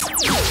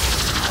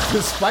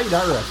despite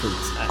our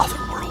efforts.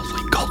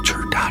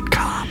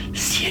 Otherworldlyculture.com.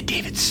 See you,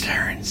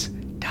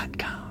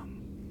 DavidStearns.com.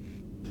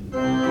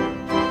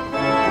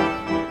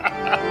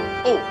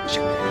 Oh,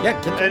 shit. Yeah,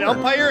 get to An work.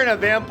 umpire and a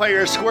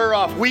vampire square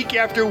off week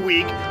after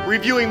week,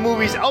 reviewing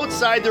movies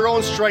outside their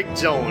own strike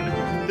zone.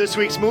 This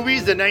week's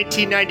movies, the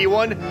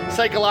 1991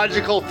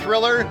 psychological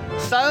thriller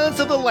Silence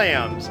of the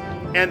Lambs,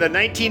 and the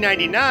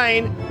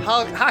 1999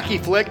 hockey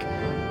flick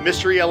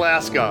Mystery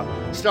Alaska,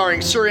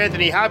 starring Sir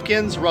Anthony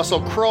Hopkins,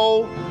 Russell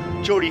Crowe,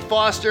 Jodie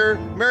Foster,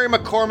 Mary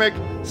McCormick,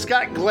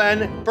 Scott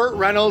Glenn, Burt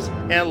Reynolds,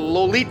 and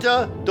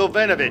Lolita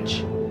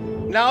Jovanovic.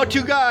 Now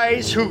two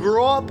guys who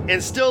grew up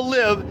and still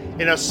live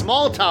in a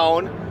small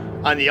town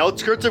on the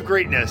outskirts of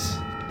greatness.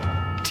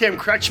 Tim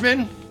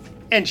Kretschmann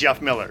and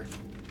Jeff Miller.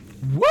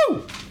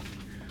 Woo!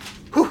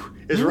 Whew,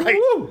 is right.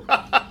 Woo!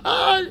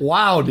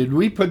 Wow, did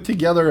we put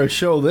together a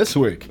show this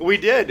week? We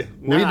did.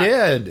 We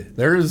did.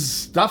 There's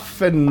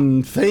stuff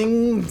and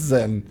things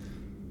and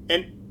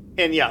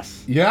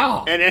yes.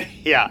 yeah. And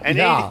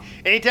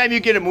anytime you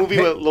get a movie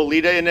with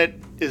Lolita in it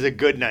is a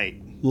good night.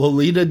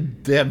 Lolita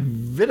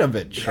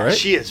Davidovich, right?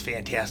 She is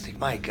fantastic.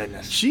 My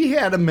goodness. She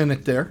had a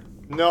minute there.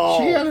 No.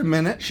 She had a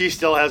minute. She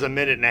still has a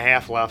minute and a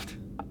half left.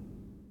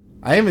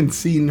 I haven't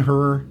seen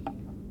her,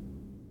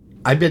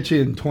 I bet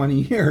you, in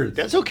 20 years.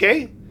 That's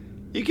okay.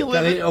 You can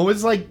live It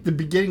was like the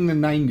beginning of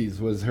the 90s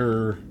was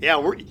her. Yeah,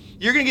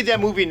 you're going to get that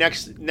movie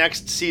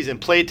next season,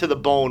 Played to the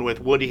Bone, with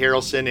Woody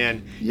Harrelson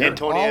and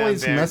Tony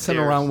always Van messing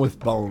Peers. around with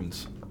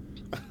bones.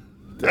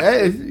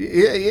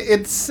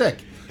 It's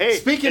sick. Hey,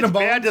 speaking it's of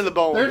bones, bad to the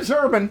bone. there's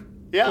Herman.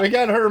 Yeah. We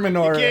got Herman.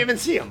 You can't even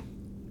see him.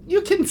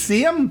 You can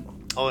see him.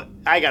 Oh,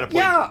 I got to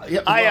point.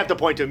 Yeah, I have to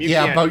point to him. You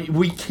can't. but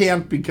we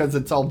can't because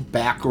it's all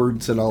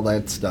backwards and all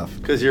that stuff.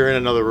 Because you're in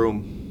another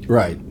room.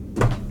 Right.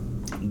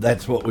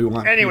 That's what we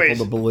want Anyways,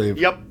 people to believe.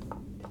 Yep.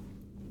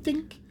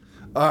 Think.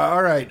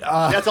 All right.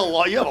 That's a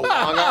lot. You have a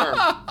long arm.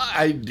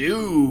 I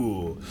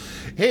do.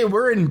 Hey,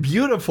 we're in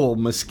beautiful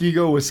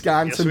Muskego,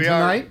 Wisconsin Yes, we are.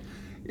 tonight.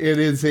 It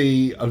is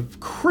a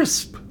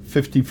crisp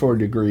 54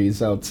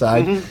 degrees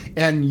outside,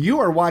 and you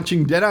are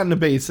watching Dead on the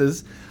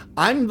Bases.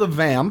 I'm the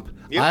Vamp.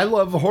 Yep. I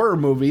love horror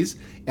movies,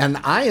 and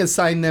I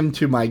assign them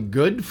to my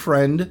good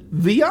friend,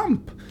 the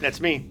Ump.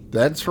 That's me.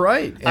 That's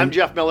right. I'm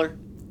Jeff Miller.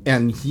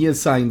 And he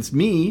assigns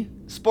me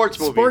Sports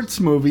movies. sports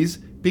movies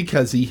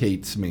because he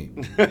hates me.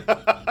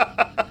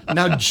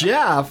 Now,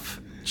 Jeff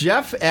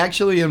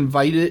actually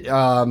invented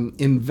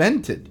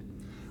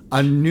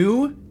a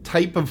new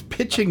type of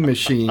pitching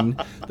machine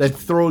that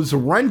throws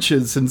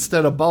wrenches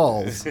instead of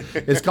balls.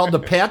 It's called the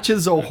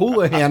Patches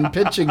O'Houlihan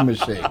pitching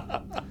machine.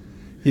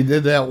 He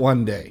did that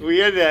one day. We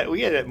had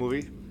that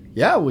movie.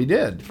 Yeah, we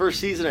did. First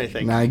season, I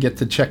think. Now I get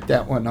to check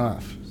that one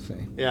off. See?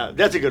 Yeah,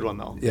 that's a good one,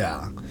 though.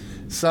 Yeah.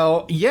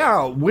 So,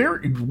 yeah,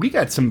 we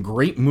got some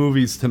great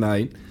movies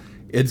tonight.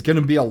 It's going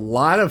to be a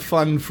lot of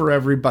fun for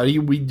everybody.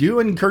 We do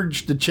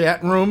encourage the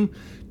chat room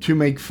to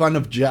make fun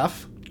of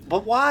Jeff.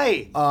 But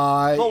why?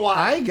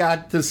 I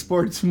got the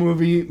sports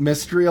movie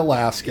Mystery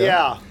Alaska.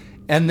 Yeah.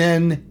 And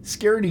then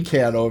Scaredy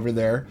Cat over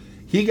there.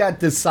 He got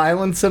the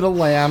Silence of the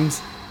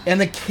Lambs,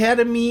 a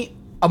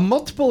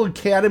multiple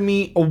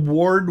Academy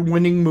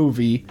Award-winning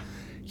movie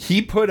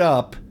he put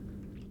up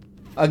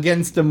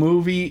against a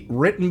movie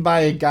written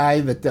by a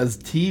guy that does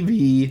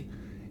TV,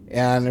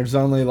 and there's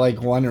only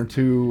like one or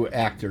two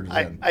actors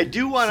in. I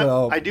do want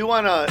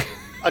to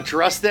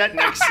address that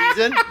next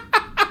season.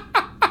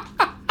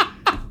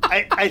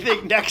 I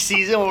think next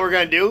season what we're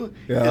going to do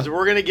is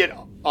we're going to get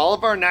all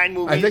of our 9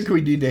 movies. I think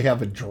we need to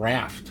have a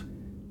draft.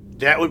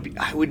 That would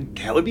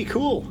be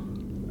cool.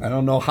 I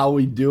don't know how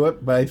we do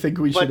it, but I think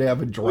we should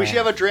have a draft. We should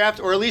have a draft,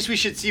 or at least we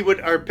should see what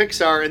our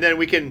picks are, and then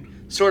we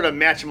can sort of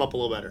match them up a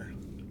little better.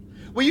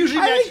 We usually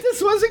I think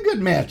this was a good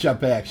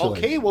matchup, actually.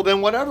 Okay, well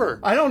then whatever.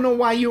 I don't know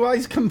why you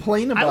always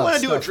complain about I want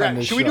to do a stuff on draft.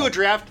 this Should we do show. a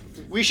draft?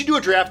 We should do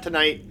a draft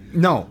tonight.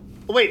 No.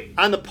 Oh, wait,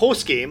 on the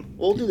post game,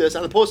 we'll do this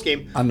on the post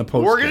game. On the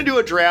post we're game. going to do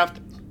a draft,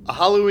 a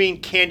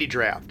Halloween candy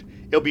draft.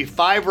 It'll be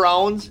 5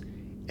 rounds,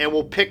 and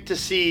we'll pick to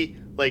see.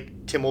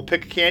 Like Tim will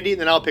pick a candy,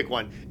 and then I'll pick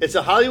one. It's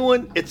a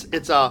Halloween.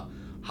 It's a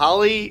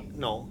Halloween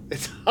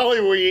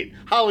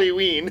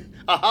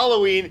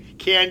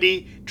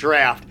candy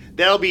draft.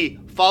 That'll be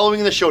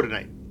following the show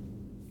tonight.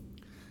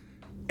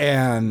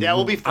 And that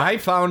will be fun. I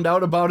found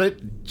out about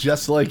it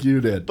just like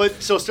you did.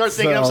 But so start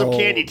thinking of some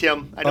candy,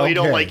 Tim. I know you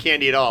don't okay. like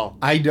candy at all.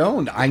 I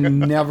don't. I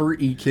never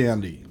eat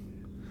candy.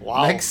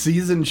 Wow. Next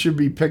season should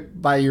be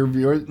picked by your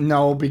viewers.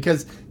 No,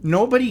 because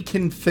nobody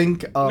can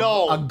think of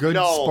a good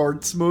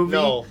sports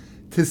movie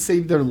to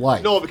save their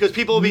life. No, because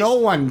people will be... No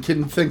one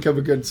can think of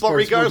a good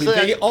sports movie.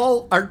 They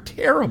all are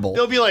terrible.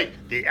 They'll be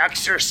like The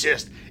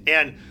Exorcist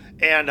and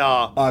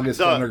August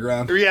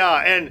Underground.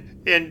 Yeah,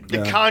 and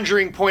The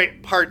Conjuring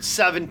Part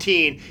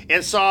 17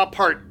 and Saw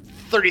Part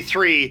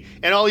 33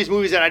 and all these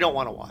movies that I don't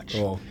want to watch.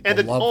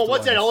 And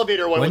what's that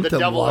elevator one with the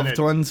devil in it? Wouldn't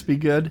The Loved Ones be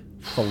good?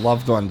 The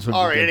Loved Ones would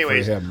be good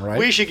for him, right?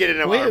 We should get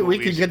into our We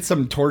movies. could get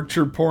some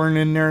torture porn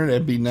in there.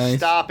 That'd be nice.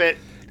 Stop it.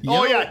 You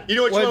know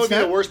which one would be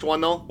the worst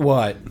one, though?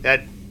 What?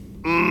 That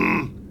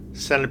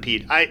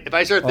centipede. If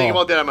I start thinking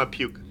about that, I'm going to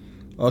puke.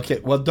 Okay,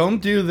 well,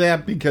 don't do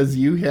that because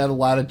you had a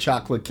lot of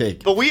chocolate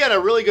cake. But we had a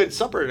really good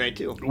supper tonight,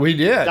 too. We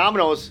did.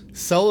 Domino's.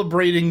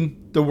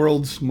 Celebrating the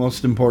world's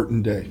most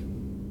important day.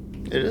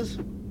 It is?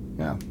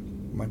 Yeah,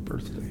 my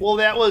birthday. Well,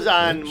 that was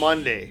on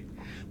Monday.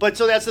 But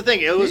so that's the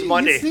thing. It was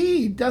Monday. You see,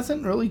 he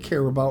doesn't really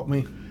care about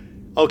me.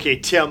 Okay,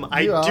 Tim,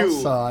 I You all do.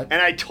 saw it.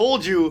 And I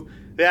told you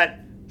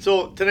that.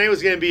 So tonight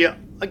was going to be a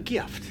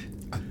gift.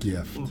 A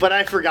gift. But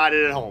I forgot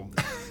it at home.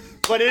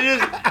 But it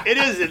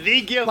is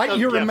the gift But of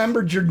you gifts.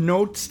 remembered your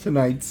notes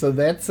tonight, so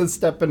that's a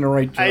step in the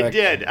right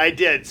direction. I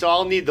did. So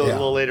I'll need those Yeah. a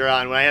little later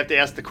on when I have to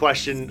ask the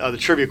question, the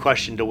trivia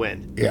question to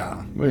win.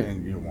 Yeah, well,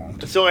 you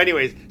won't. So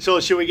anyways, so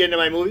should we get into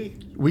my movie?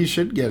 We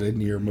should get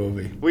into your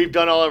movie. We've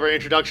done all of our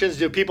introductions.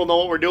 Do people know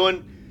what we're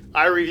doing?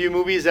 I review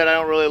movies that I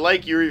don't really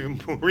like. You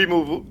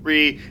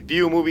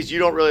review movies you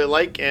don't really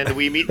like, and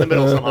we meet in the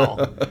middle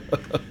somehow.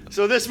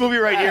 So this movie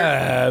right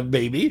here,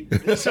 Baby.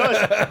 this was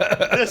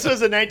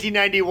a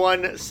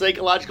 1991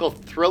 psychological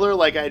thriller,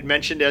 like I had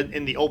mentioned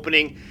in the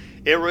opening.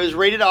 It was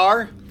rated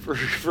R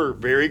for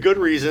very good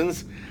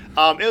reasons.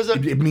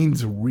 It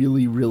means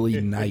really,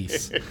 really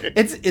nice.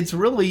 It's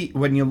really,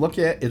 when you look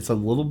at it, it's a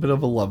little bit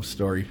of a love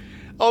story.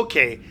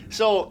 Okay,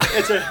 so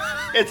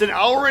it's an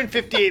hour and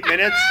 58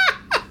 minutes.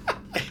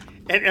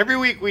 And every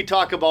week we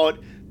talk about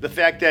the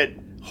fact that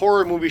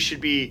horror movies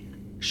should be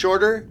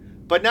shorter,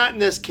 but not in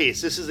this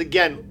case. This is,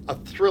 again, a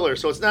thriller,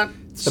 so it's not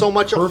so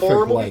much a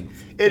horror movie.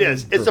 Length. It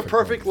is. It's a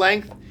perfect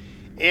length.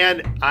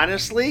 And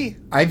honestly,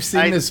 I've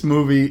seen this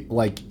movie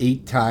like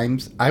 8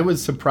 times. I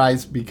was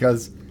surprised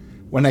because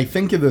when I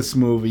think of this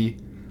movie,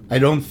 I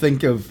don't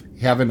think of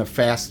having a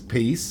fast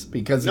pace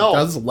because it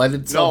does let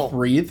itself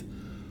breathe.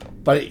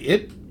 But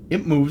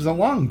it moves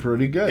along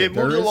pretty good. It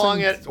moves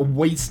along at a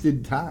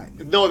wasted time.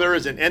 No, there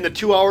isn't, and the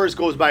 2 hours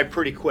goes by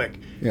pretty quick.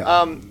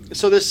 Yeah.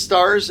 So this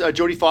stars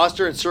Jodie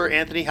Foster and Sir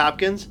Anthony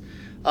Hopkins.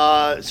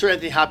 Sir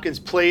Anthony Hopkins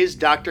plays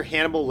Dr.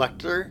 Hannibal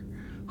Lecter,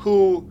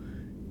 who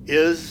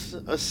is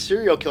a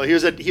serial killer. He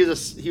was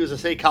a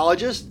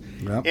psychologist,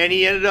 and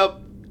he ended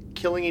up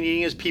killing and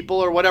eating his people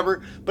or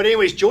whatever. But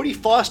anyways, Jodie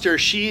Foster,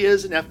 she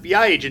is an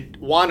FBI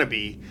agent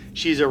wannabe.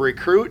 She's a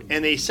recruit,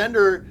 and they send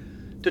her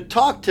to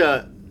talk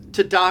to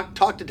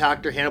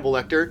Dr. Hannibal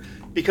Lecter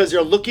because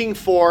they're looking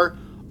for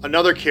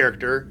another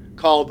character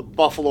called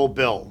Buffalo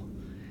Bill.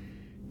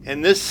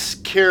 And this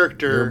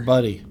character... Your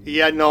buddy.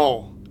 Yeah,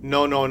 no.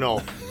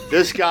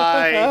 This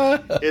guy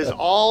is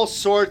all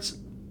sorts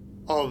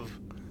of...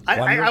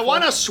 I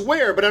want to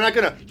swear, but I'm not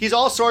going to... He's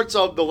all sorts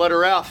of the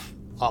letter F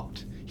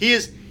upped. He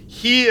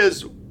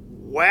is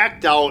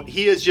whacked out.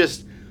 He is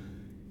just...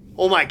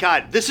 Oh my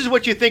God. This is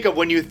what you think of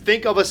when you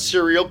think of a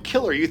serial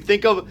killer. You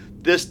think of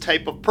this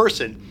type of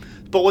person.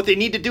 But what they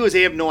need to do is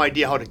they have no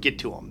idea how to get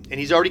to him. And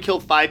he's already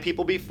killed 5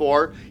 people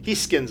before. He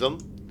skins them.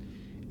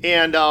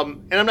 And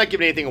I'm not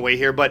giving anything away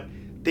here, but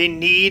they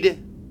need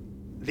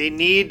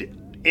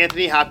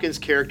Anthony Hopkins'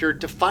 character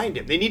to find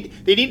him. They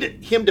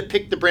need him to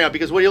pick the brain up,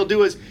 because what he'll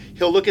do is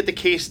he'll look at the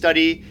case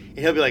study and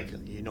he'll be like,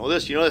 you know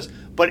this.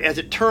 But as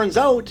it turns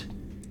out,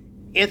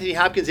 Anthony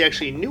Hopkins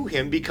actually knew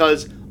him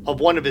because of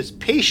one of his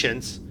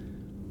patients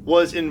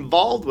was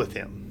involved with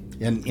him.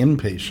 An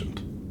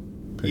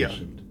inpatient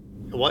patient.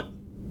 Yeah. What?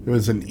 It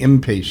was an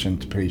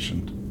impatient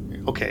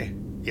patient. Okay.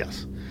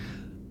 Yes.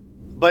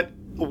 But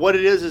what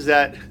it is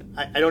that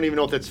I don't even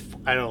know if that's...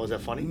 I don't know. Is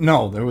that funny?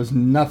 No, there was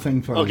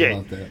nothing funny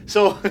about that.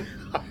 So...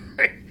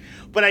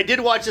 But I did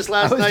watch this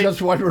last night. I was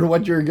just wondering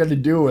what you were going to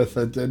do with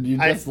it, and you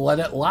just let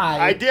it lie.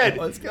 I did.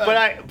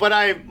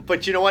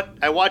 But you know what?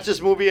 I watched this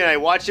movie and I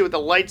watched it with the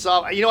lights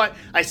off. You know what?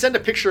 I send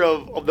a picture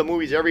of the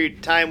movies every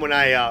time when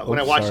I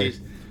watch these.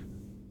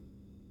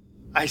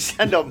 I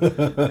send them.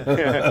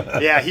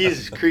 Yeah,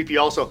 he's creepy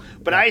also.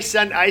 But I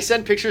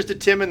send pictures to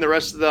Tim and the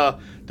rest of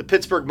the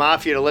Pittsburgh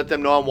Mafia to let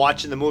them know I'm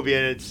watching the movie,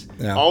 and it's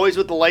always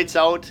with the lights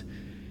out.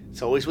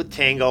 It's always with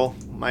Tango,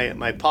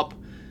 my pup.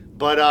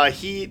 But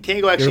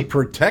Tango actually... Your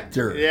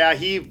protector. Yeah,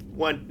 he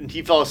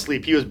fell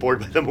asleep. He was bored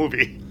by the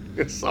movie.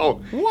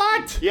 So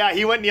what? Yeah,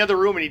 he went in the other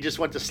room and he just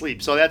went to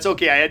sleep. So that's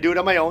okay. I had to do it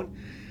on my own.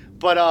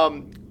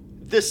 But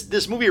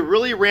this movie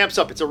really ramps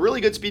up. It's a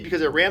really good speed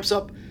because it ramps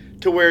up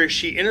to where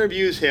she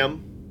interviews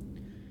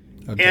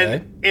him.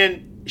 Okay.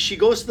 And she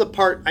goes to the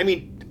part... I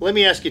mean, let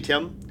me ask you,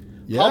 Tim.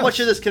 Yes. How much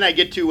of this can I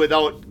get to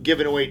without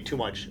giving away too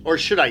much? Or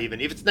should I even?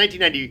 If it's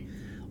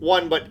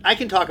 1991, but I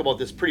can talk about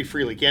this pretty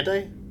freely, can't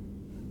I?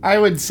 I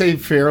would say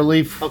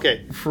fairly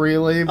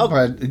freely,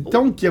 but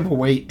don't give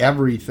away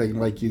everything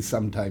like you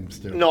sometimes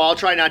do. No, I'll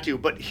try not to,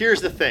 but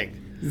here's the thing.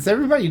 Is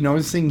everybody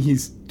noticing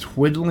he's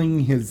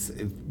twiddling his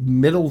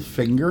middle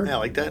finger? Yeah,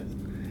 like that.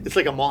 It's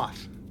like a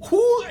moth.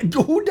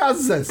 Who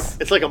does this?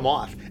 It's like a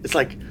moth. It's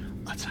like,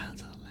 let's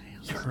Silence of the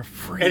Lambs. You're a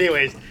freak.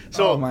 Anyways,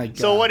 so, oh my God.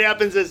 So what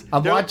happens is...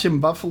 I'm watching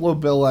Buffalo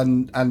Bill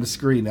on the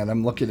screen, and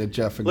I'm looking at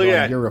Jeff and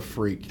going, you're a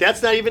freak.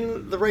 That's not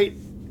even the right...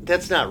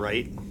 That's not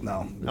right.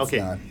 No, it's okay.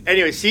 not.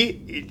 Anyway,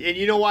 see, and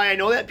you know why I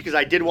know that? Because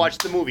I did watch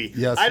the movie.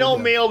 Yes, I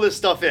don't mail this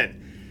stuff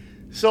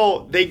in.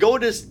 So they go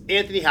to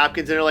Anthony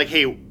Hopkins and they're like,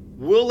 "Hey,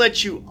 we'll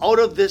let you out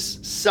of this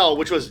cell,"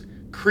 which was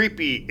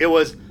creepy. It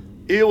was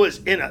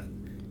in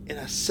in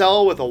a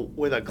cell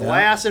with a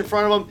glass in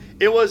front of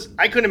him.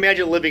 I couldn't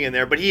imagine living in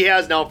there, but he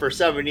has now for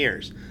 7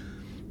 years.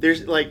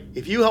 There's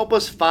if you help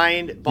us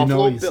find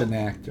Buffalo he's Bill. an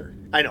actor.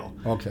 I know.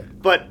 Okay.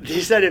 But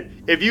he said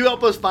if you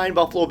help us find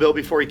Buffalo Bill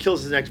before he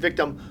kills his next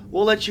victim,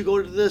 we'll let you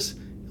go to this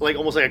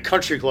almost like a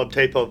country club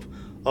type of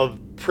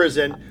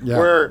prison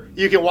where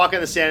you can walk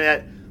in the sand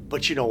at.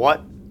 But you know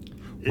what?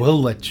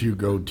 We'll let you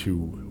go to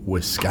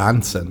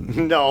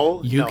Wisconsin.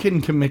 No. You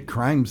can commit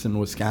crimes in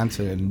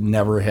Wisconsin and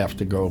never have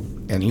to go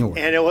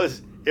anywhere. And it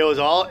was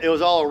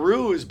all a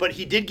ruse, but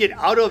he did get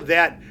out of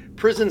that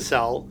prison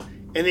cell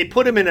and they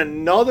put him in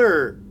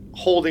another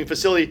holding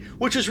facility,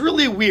 which is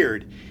really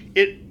weird.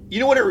 You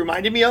know what it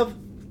reminded me of?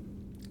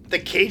 The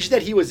cage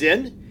that he was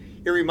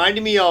in. It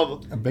reminded me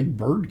of a big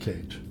bird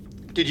cage.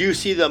 Did you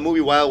see the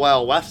movie Wild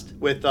Wild West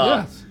with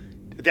yes.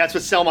 That's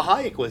what Selma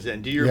Hayek was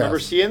in. Do you remember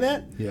seeing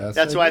that? Yes.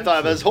 That's what I thought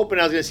of. I was hoping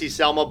I was going to see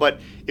Selma, but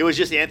it was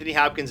just Anthony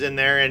Hopkins in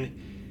there,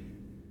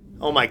 and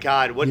oh my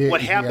God, what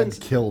happens?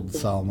 He had killed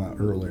Selma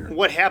earlier.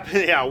 What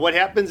happened? Yeah, what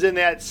happens in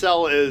that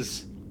cell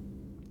it's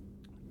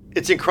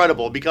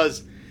incredible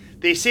because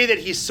they say that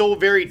he's so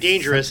very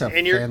dangerous,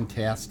 and you're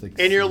fantastic.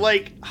 And you're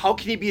like, how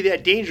can he be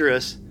that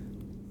dangerous?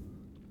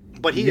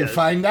 But he is.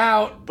 Find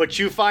out. But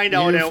you find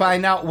out. You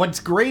find out. What's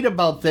great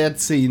about that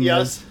scene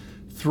is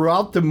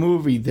throughout the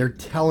movie, they're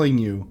telling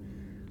you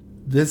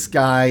this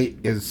guy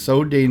is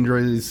so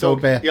dangerous, he's so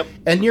bad. Yep.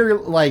 And you're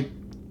like,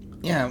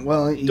 yeah,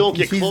 well, don't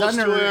get close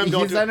to him.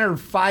 He's under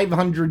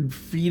 500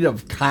 feet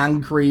of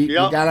concrete.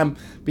 Yep. You got him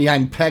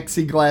behind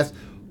plexiglass.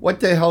 What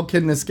the hell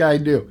can this guy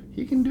do?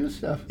 He can do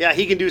stuff. Yeah,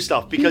 he can do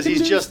stuff because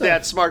he's just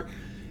that smart.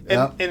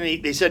 And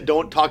they said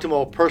don't talk to him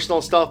about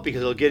personal stuff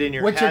because it'll get in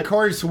your head. Which, of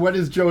course, what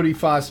does Jodie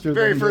Foster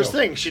Very do? first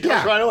thing. She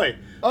does right away.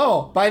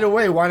 Oh, by the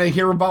way, want to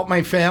hear about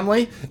my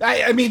family?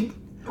 I mean,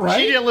 right?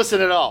 She didn't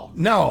listen at all.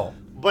 No.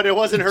 But it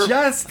wasn't her.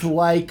 Just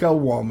like a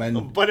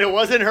woman. But it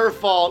wasn't her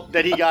fault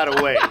that he got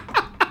away.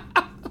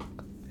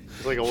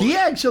 He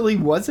actually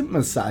wasn't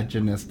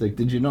misogynistic.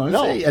 Did you notice?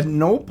 No. At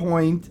no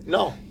point.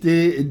 No.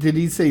 Did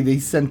he say they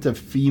sent a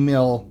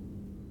female,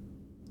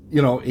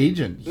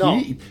 agent?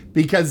 No.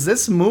 Because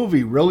this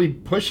movie really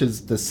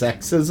pushes the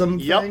sexism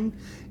thing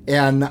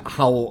and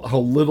how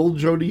little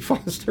Jodie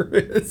Foster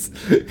is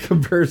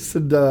compared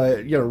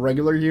to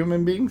regular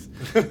human beings.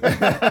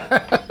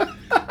 But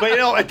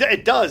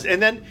it does.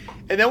 And then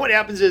what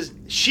happens is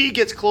she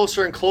gets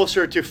closer and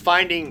closer to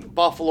finding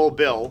Buffalo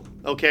Bill.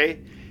 Okay,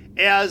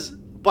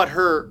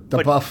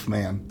 Buff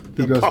Man.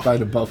 He goes by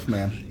the Buff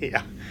Man.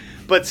 Yeah,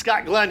 but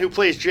Scott Glenn, who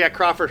plays Jack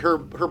Crawford, her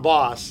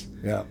boss,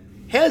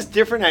 has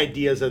different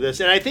ideas of this,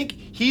 and I think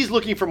he's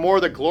looking for more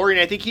of the glory.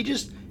 And I think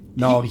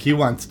he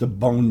wants to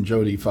bone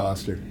Jodie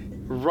Foster.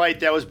 Right,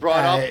 that was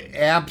brought up.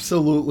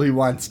 Absolutely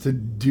wants to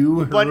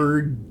do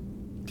her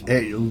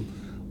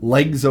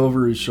legs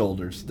over his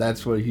shoulders.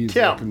 That's what he's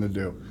looking to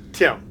do.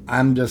 Tim,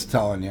 I'm just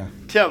telling you,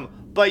 Tim.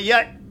 But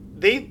yet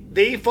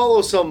they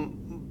follow some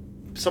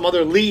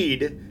other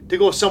lead to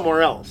go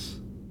somewhere else.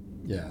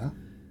 Yeah.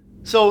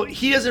 So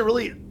he doesn't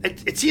really.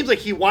 It seems like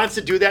he wants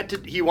to do that.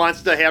 He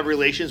wants to have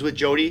relations with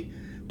Jodie,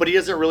 but he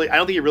doesn't really. I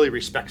don't think he really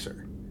respects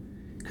her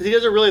because he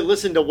doesn't really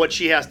listen to what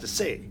she has to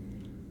say.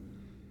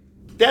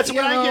 That's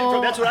what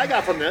I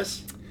got from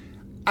this.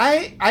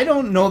 I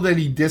don't know that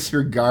he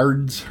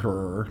disregards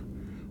her,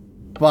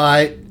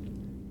 but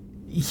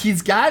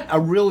he's got a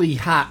really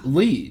hot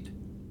lead.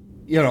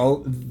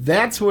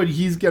 That's what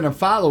he's going to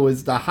follow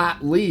is the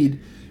hot lead.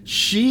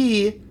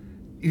 She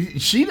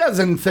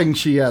doesn't think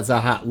she has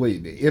a hot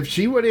lead. If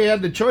she would have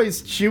had the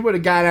choice, she would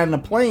have got on the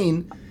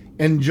plane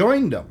and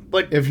joined him.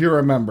 But if you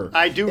remember,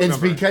 I do remember.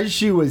 It's because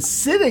she was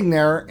sitting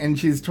there and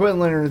she's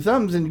twiddling her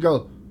thumbs and you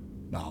go,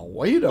 no,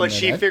 wait a minute. But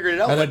she figured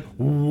it out. And then,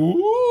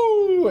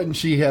 woo, and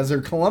she has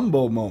her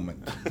Columbo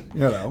moment.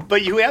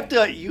 But you have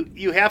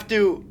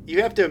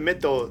to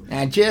admit though.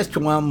 And just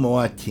one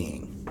more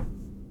thing.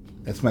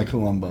 That's my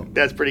Columbo.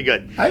 That's pretty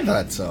good. I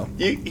thought so.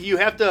 You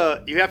have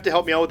to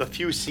help me out with a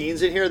few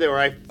scenes in here where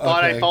I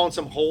thought I found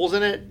some holes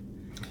in it.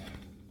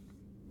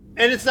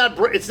 And it's not.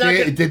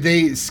 Did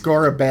they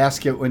score a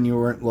basket when you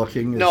weren't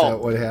looking? Is that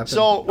what happened?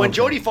 So when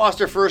Jodie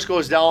Foster first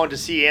goes down to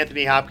see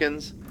Anthony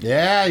Hopkins,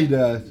 yeah, he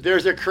does.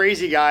 There's a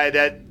crazy guy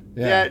that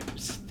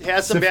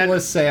has some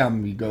Syphilis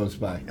Sam. He goes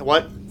by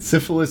what?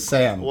 Syphilis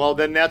Sam. Well,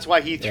 then that's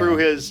why he threw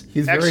his.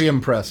 He's very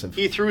impressive.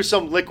 He threw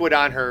some liquid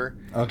on her.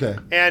 Okay.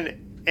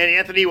 And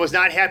Anthony was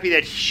not happy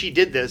that she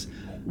did this.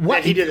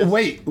 What? He did this.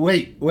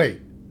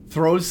 Wait.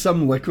 Throws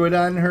some liquid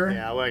on her?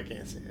 Yeah, well, I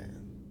can't say that.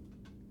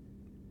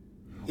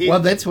 Well,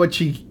 that's what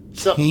she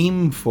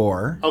came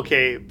for.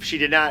 Okay, she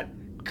did not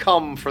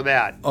come for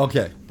that.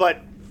 Okay. But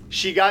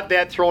she got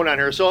that thrown on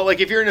her. So,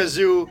 if you're in a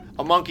zoo,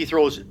 a monkey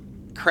throws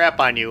crap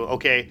on you,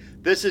 okay?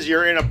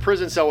 You're in a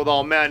prison cell with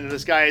all men, and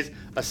this guy is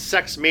a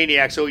sex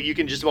maniac, so you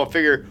can just about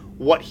figure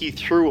what he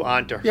threw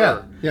onto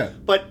her. Yeah.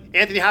 But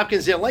Anthony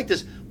Hopkins didn't like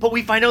this. But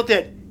we find out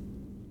that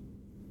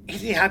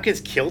Anthony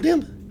Hopkins killed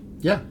him?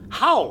 Yeah.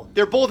 How?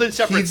 They're both in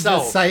separate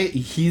cells.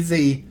 He's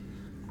a...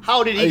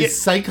 How did he get...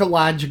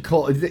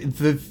 Psychological...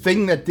 The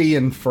thing that they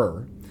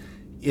infer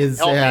is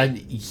Help that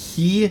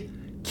he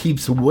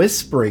keeps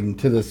whispering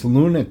to this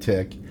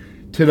lunatic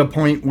to the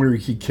point where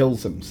he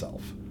kills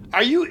himself.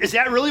 Is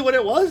that really what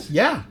it was?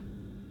 Yeah.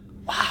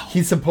 Wow.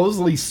 He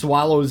supposedly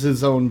swallows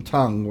his own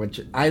tongue,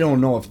 which I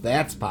don't know if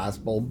that's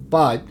possible,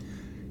 but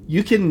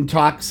you can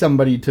talk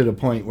somebody to the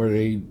point where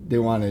they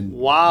want to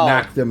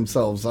knock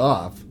themselves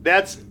off.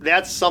 That's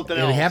something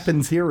else. It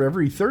happens here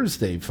every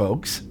Thursday,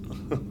 folks.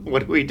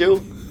 What do we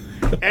do?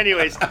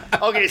 Anyways,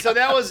 okay, so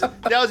that was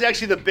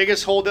actually the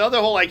biggest hole. The other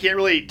hole I can't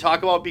really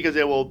talk about because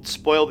it will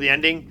spoil the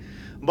ending,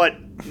 but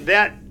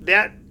that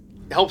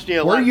helps me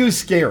a lot. Were you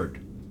scared?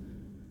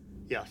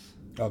 Yes.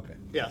 Okay.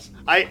 Yes.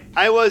 I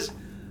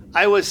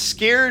was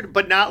scared,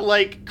 but not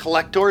like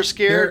Collector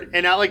scared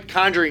and not like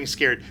Conjuring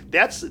scared.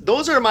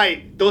 Those are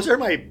my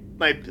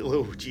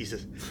oh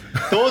Jesus.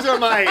 Those are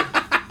my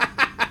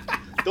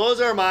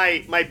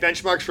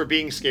benchmarks for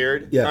being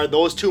scared. Yeah. Are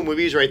those two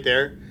movies right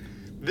there.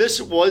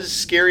 This was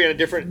scary on a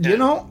different You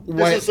know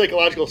what? This is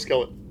psychological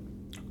skill.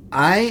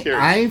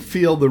 I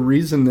feel the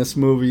reason this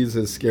movie is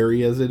as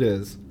scary as it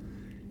is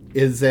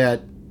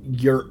that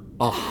you're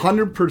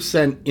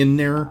 100% in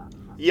there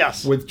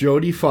Yes. with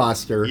Jodie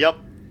Foster. Yep.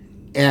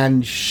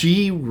 And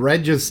she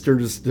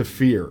registers the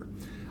fear.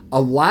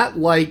 A lot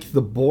like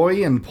the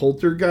boy in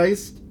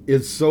Poltergeist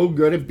is so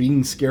good at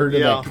being scared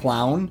of that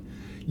clown.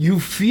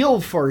 You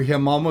feel for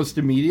him almost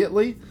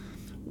immediately.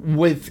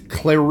 With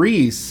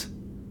Clarice,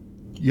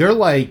 you're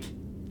like,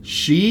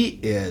 she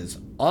is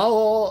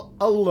all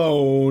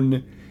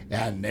alone,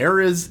 and there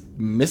is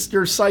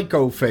Mr.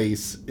 Psycho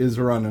Face is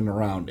running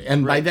around.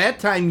 And by that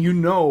time, you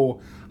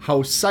know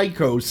how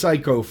Psycho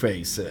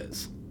Face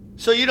is.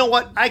 So you know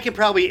what? I can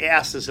probably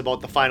ask this about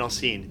the final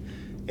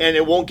scene, and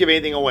it won't give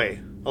anything away,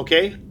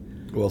 okay?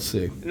 We'll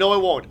see. No,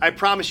 it won't. I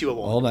promise you it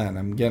won't. Hold on,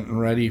 I'm getting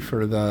ready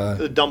for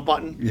The dump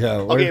button? Yeah.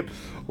 Okay.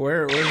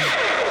 Where?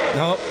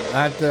 Nope,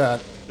 not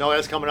that. No,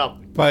 that's coming up.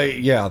 But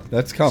yeah,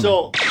 that's coming.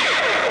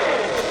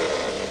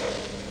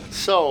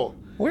 So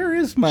where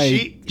is my?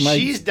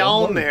 She's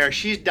down there.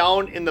 She's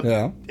down in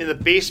the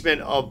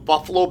basement of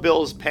Buffalo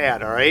Bill's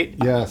pad. All right.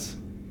 Yes.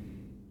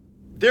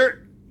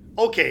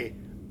 Okay.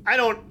 I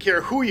don't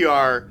care who you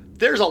are.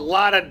 There's a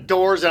lot of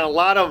doors and a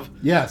lot of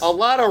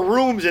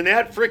rooms in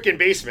that freaking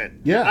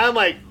basement. Yeah. I'm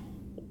like,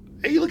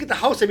 hey, you look at the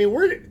house. I mean,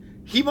 how did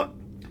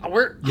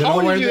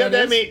you have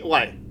that made?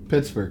 Why?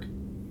 Pittsburgh.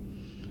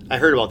 I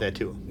heard about that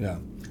too. Yeah.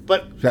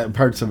 But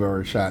parts of it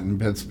were shot in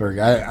Pittsburgh.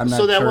 I'm not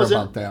sure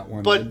about that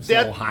one. But it's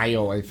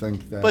Ohio, I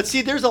think. But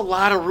see, there's a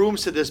lot of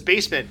rooms to this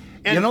basement.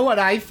 And you know what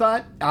I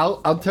thought?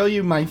 I'll tell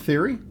you my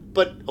theory.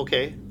 But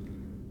okay.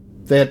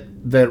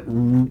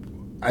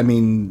 I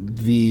mean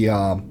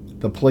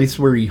the place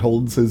where he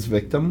holds his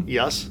victim.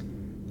 Yes.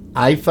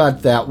 I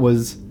thought that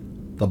was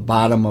the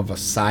bottom of a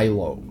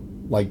silo,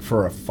 like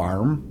for a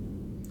farm.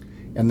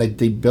 And that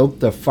they built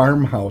the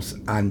farmhouse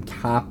on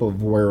top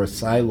of where a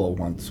silo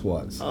once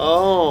was.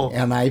 Oh.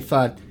 And I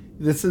thought,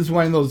 this is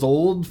one of those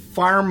old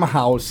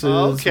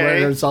farmhouses where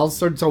there's all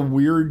sorts of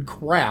weird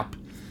crap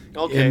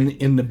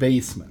in the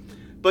basement.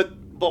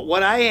 But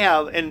what I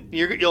have, and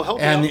you'll help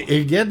me and out.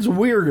 It gets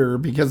weirder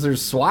because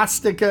there's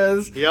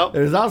swastikas. Yep.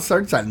 There's all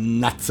sorts of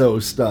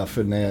nutso stuff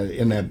in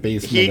that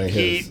basement of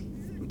his.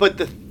 But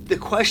the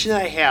question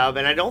I have,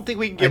 and I don't think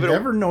we can give I've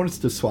never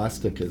noticed the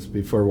swastikas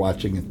before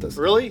watching it this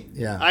Really?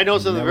 Yeah. I know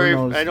some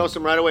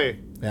right away.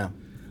 Yeah.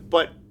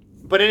 But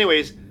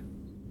anyways,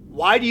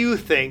 why do you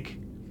think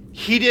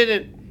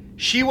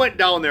she went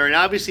down there, and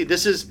obviously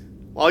this is,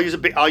 I'll use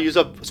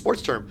a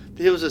sports term.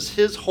 It was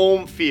his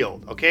home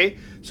field, okay?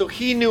 So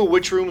he knew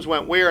which rooms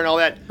went where and all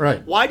that.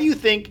 Right. Why do you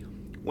think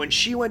when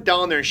she went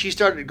down there and she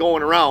started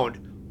going around,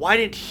 why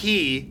didn't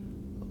he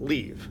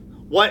leave?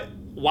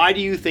 Why do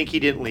you think he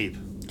didn't leave?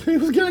 He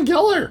was going to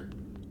kill her.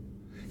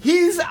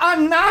 He's a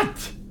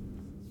nut.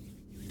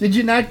 Did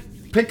you not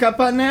pick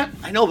up on that?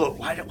 I know, but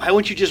why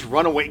wouldn't you just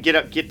run away and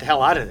get the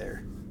hell out of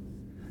there?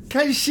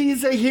 Because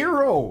she's a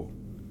hero.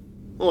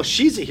 Well,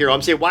 she's a hero.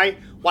 I'm saying why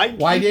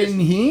didn't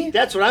he?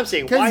 That's what I'm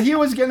saying. Because he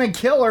was going to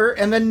kill her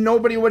and then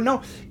nobody would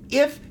know.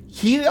 If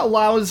he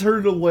allows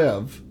her to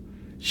live,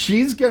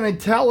 she's going to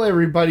tell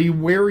everybody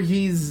where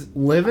he's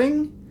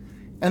living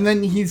and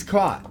then he's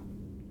caught.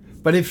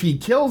 But if he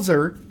kills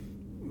her,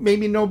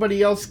 maybe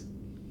nobody else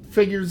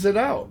figures it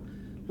out.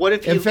 What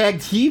if in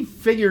fact, he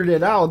figured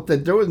it out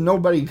that there was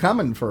nobody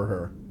coming for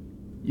her.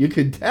 You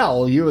could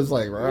tell he was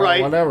like, well,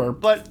 right, whatever.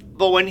 But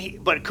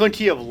couldn't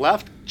he have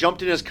left,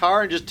 jumped in his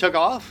car, and just took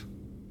off?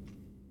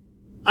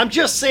 I'm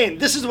just saying,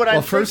 this is what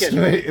I'm first,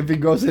 thinking. If he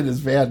goes in his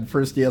van,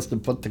 first he has to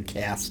put the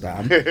cast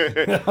on.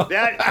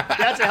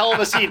 That's a hell of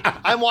a scene.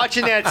 I'm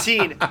watching that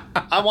scene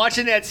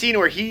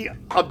where he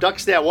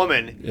abducts that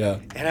woman. Yeah.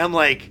 And I'm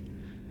like,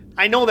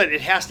 I know that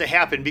it has to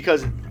happen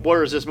because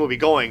where is this movie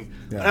going?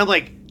 Yeah. And I'm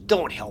like,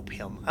 don't help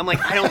him. I'm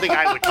like, I don't think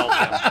I would help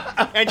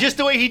him. And just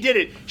the way he did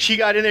it, she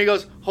got in there and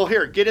goes, oh,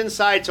 here, get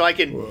inside so I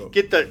can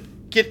get the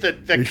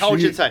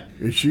couch inside.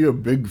 Is she a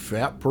big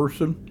fat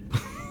person?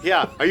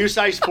 Yeah. Are you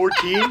size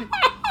 14?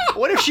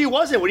 What if she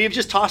wasn't? Would he have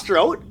just tossed her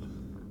out?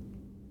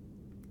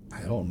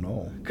 I don't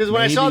know. Because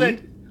when I saw that,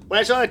 when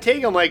I saw that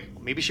take, I'm like,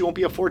 maybe she won't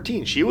be a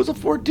 14. She was a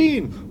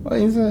 14. Well,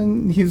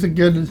 he's a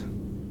good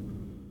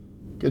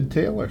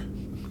tailor.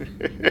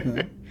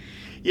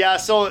 Yeah.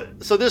 So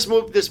this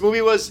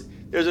movie was.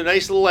 There's a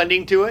nice little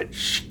ending to it.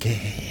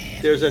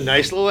 There's a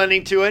nice little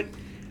ending to it.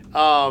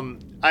 Are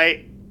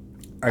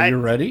you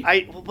ready?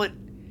 But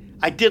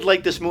I did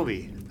like this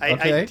movie.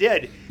 I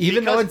did.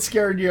 Even though it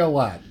scared you a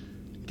lot.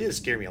 It did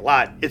scare me a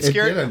lot. It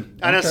scared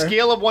didn't. On a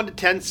scale of 1 to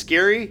 10,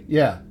 scary.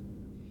 Yeah.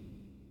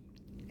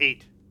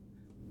 8.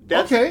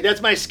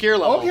 That's my scare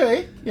level.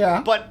 Okay.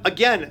 Yeah. But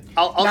again,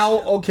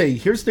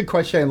 here's the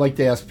question I like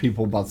to ask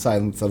people about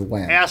Silence of the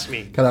Lambs. Ask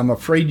me. Because I'm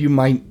afraid you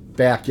might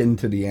back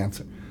into the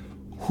answer.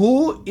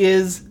 Who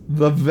is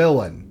the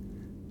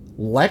villain?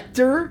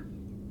 Lecter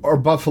or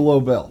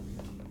Buffalo Bill?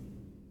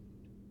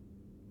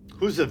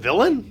 Who's the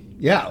villain?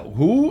 Yeah,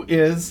 who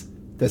is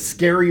the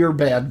scarier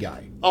bad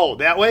guy? Oh,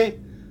 that way?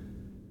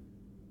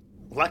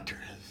 Lecter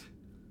is.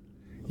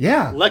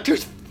 Yeah.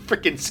 Lecter's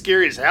freaking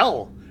scary as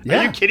hell.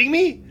 Yeah. Are you kidding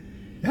me?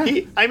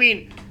 Yeah. I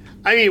mean,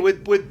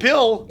 with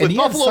Bill, with and he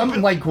Buffalo had something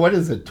Bill, like, what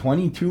is it,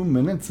 22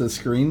 minutes of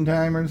screen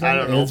time or something? I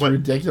don't know. It's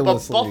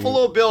ridiculous. But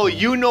Buffalo Bill,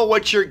 you know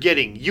what you're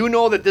getting. You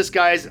know that this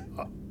guy's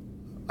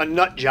a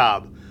nut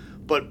job.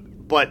 But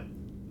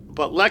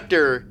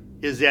Lecter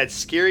is that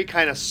scary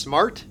kind of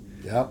smart.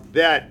 Yep.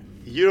 That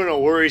you don't know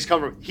where he's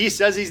coming from. He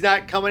says he's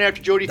not coming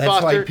after Jodie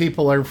Foster. That's why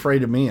people are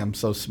afraid of me. I'm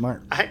so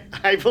smart.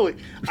 I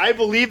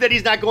believe that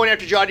he's not going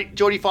after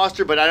Jodie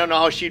Foster, but I don't know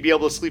how she'd be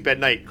able to sleep at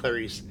night,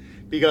 Clarice,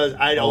 because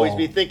I'd always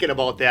be thinking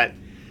about that.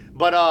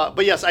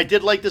 But yes, I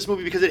did like this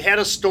movie because it had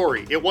a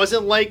story. It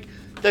wasn't like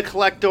The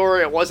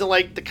Collector. It wasn't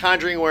like The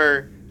Conjuring,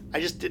 where I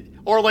just did.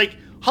 Or like,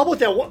 how about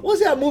that? What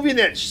was that movie in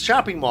that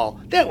shopping mall?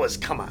 That was,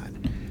 come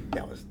on,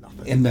 that was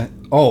nothing.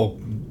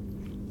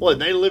 What,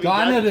 Night of the Living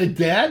Dawn Dead? of the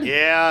Dead?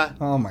 Yeah.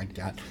 Oh my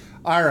God!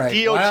 All right,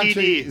 DOTD. Why don't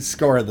you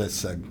score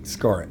this thing?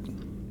 Score it.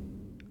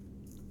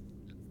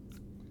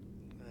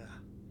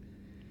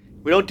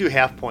 We don't do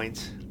half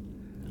points.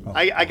 Oh.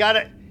 I got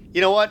it.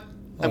 You know what?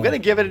 I'm gonna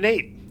give it an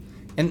 8.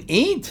 An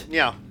 8?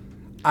 Yeah.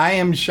 I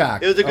am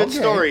shocked. It was a good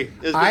story.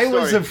 I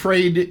was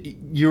afraid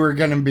you were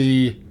going to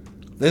be.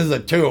 This is a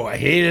 2. I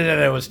hated it.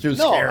 It was too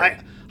scary.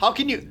 How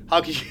can you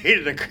hate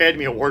an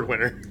Academy Award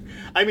winner?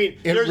 I mean,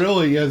 it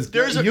really is.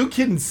 You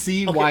can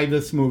see why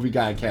this movie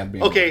got Academy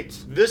Awards. Okay,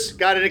 this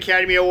got an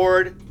Academy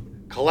Award.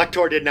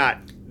 Collector did not.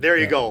 There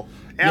you go.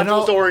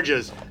 Apples to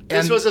oranges.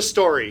 This was a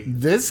story.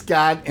 This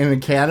got an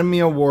Academy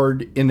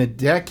Award in a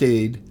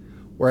decade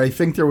where I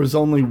think there was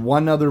only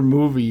one other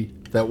movie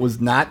that was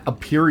not a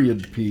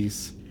period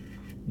piece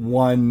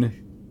won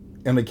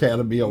an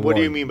Academy Award. What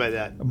do you mean by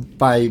that?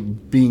 By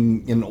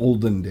being in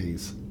olden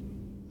days.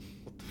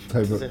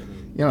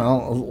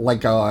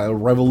 Like a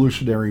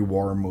Revolutionary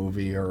War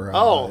movie or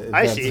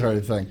I see. Sort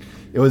of thing.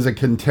 It was a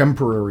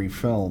contemporary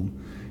film.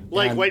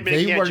 Like White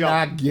Men Can't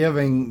Jump.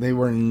 They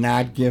were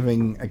not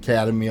giving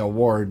Academy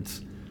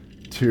Awards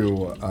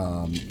to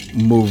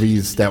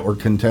movies that were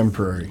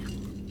contemporary.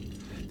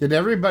 Did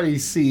everybody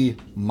see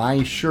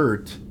my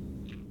shirt,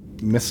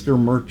 Mr.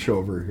 Merch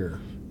over here?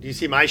 Do you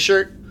see my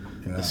shirt?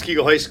 Yeah.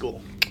 Muskego High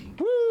School.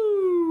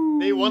 Woo!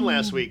 They won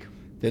last week.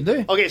 Did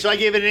they? Okay, so I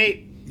gave it an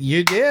 8.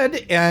 You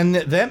did, and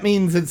that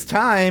means it's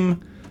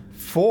time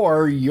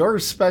for your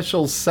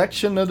special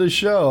section of the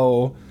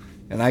show.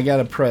 And I got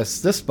to press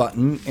this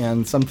button,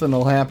 and something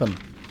will happen.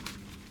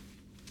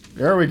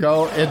 There we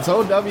go. It's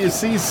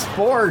OWC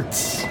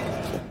Sports.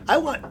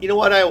 You know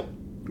what?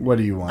 What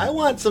do you want? I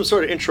want some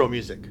sort of intro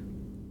music.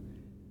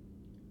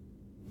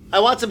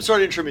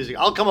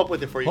 I'll come up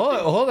with it for you.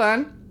 Hold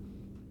on.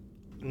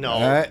 No.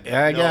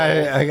 I got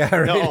it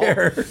right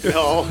here.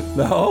 No.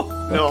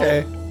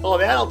 Okay. Oh,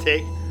 that I'll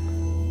take.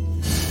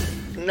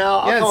 No,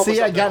 I'll come up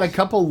with I got else. a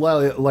couple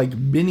like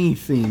mini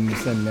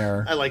themes in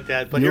there. I like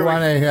that, but you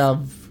want to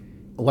have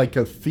like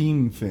a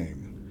theme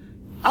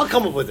thing. I'll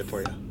come up with it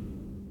for you.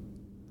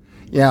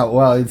 Yeah,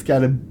 well, it's got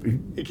to.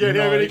 You can't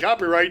have any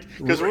copyright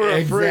because we're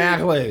afraid.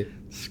 Exactly.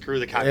 Screw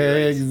the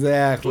copyright.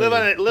 Exactly.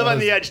 Live on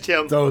the edge,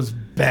 Tim. Those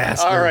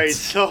bastards. All right,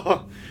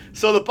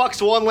 so the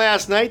Bucks won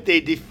last night. They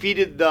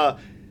defeated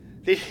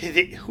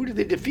who did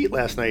they defeat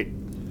last night?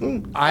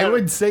 I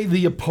would say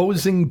the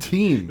opposing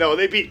team. No,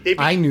 they beat.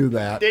 I knew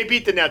that. They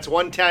beat the Nets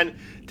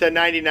 110 to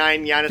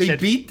 99. They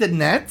beat the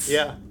Nets?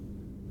 Yeah.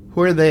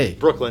 Who are they?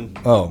 Brooklyn.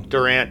 Oh.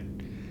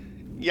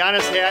 Durant.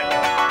 Giannis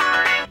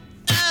had.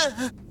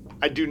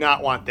 I do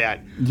not want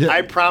that. Yeah.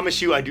 I promise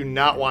you, I do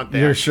not want that.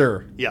 You're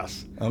sure?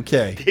 Yes.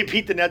 Okay. They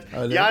beat the Nets.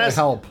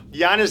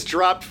 Giannis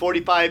dropped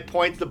 45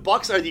 points. The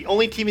Bucks are the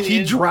only team in the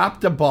He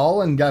dropped a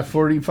ball and got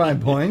 45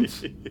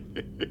 points?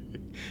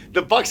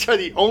 The Bucks are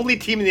the only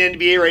team in the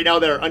NBA right now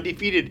that are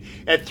undefeated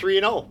at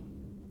 3-0.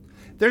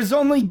 There's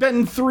only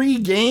been 3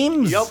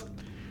 games? Yep.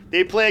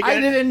 They play again. I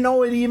didn't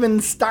know it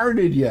even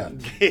started yet.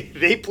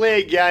 They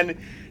play again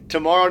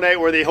tomorrow night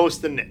where they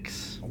host the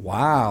Knicks.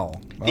 Wow.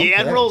 The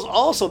Admirals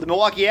also, the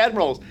Milwaukee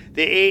Admirals,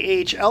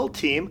 the AHL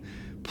team,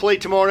 play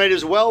tomorrow night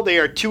as well. They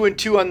are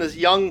 2-2 on this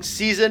young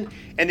season,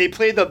 and they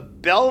play the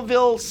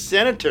Belleville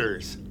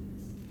Senators.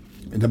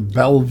 The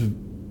Belleville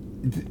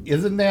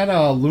Isn't that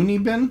a loony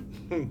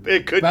bin?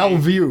 It could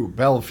Bellevue. be.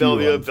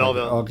 Bellevue.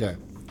 Okay.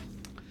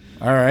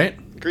 All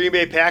right. Green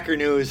Bay Packer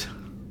news.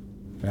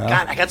 Yeah.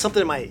 God, I got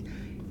something in my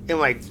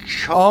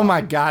Oh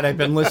my God! I've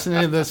been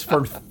listening to this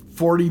for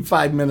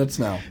 45 minutes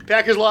now.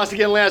 Packers lost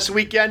again last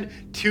weekend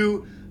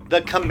to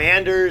the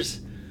Commanders.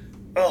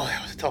 Oh,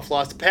 that was a tough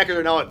loss. The Packers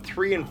are now at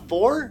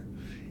 3-4,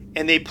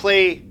 and they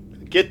play.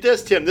 Get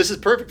this, Tim. This is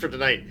perfect for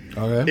tonight.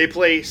 Okay. They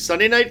play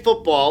Sunday Night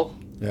Football.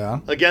 Yeah.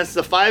 Against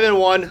the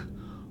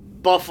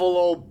 5-1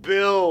 Buffalo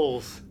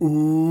Bills.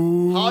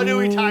 Ooh. How do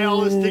we tie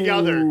all this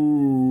together?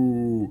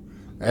 Ooh.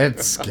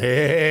 That's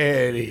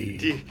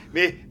scary.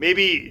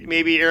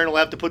 Maybe Aaron will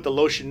have to put the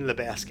lotion in the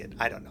basket.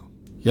 I don't know.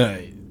 Yeah.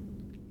 You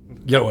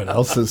know what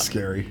else is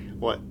scary?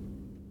 What?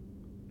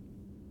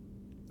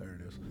 There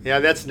it is. Yeah,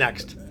 that's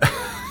next.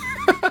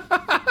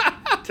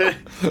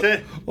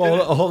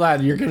 Well, hold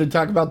on. You're going to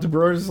talk about the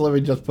Brewers? Let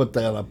me just put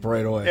that up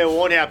right away. It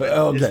won't happen.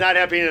 Okay. It's not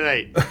happening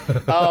tonight.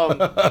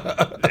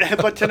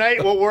 But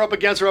tonight, what we're up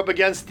against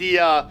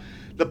the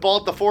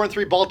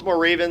 4-3 Baltimore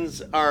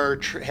Ravens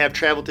have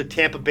traveled to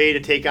Tampa Bay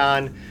to take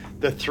on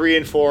the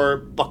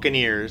 3-4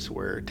 Buccaneers,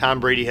 where Tom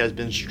Brady has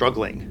been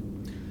struggling.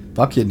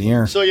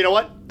 Buccaneer. So you know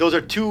what? Those are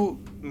two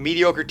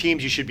mediocre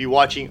teams. You should be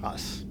watching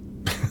us.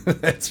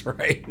 That's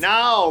right.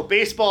 Now,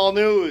 baseball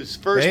news.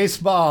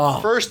 First,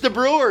 the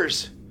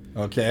Brewers.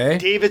 Okay.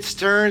 David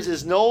Stearns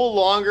is no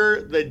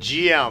longer the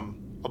GM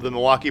of the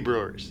Milwaukee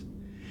Brewers.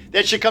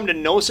 That should come to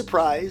no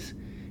surprise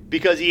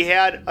because he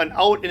had an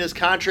out in his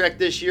contract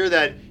this year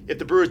that if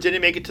the Brewers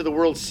didn't make it to the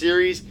World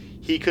Series,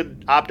 he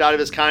could opt out of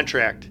his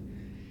contract.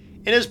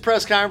 In his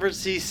press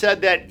conference, he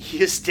said that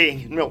he is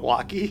staying in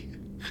Milwaukee,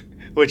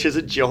 which is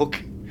a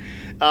joke.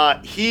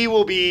 He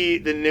will be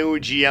the new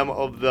GM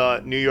of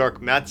the New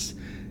York Mets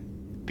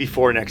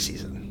before next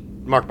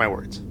season. Mark my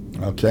words.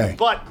 Okay.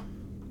 But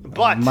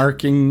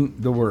marking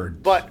the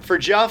word. But for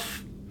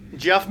Jeff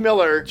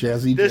Miller,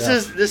 Jazzy this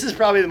Jeff. is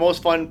probably the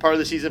most fun part of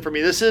the season for me.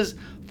 This is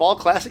Fall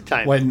Classic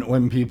time.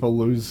 When people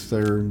lose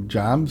their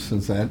jobs,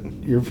 is that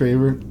your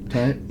favorite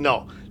time?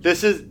 No,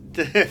 this is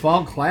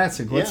Fall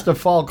Classic. What's the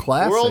Fall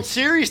Classic? World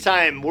Series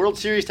time.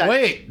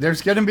 Wait,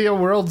 there's going to be a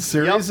World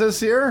Series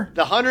this year?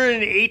 The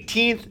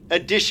 118th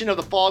edition of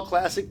the Fall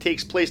Classic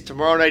takes place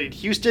tomorrow night in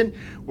Houston,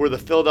 where the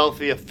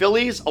Philadelphia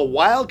Phillies, a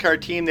wild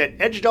card team that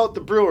edged out the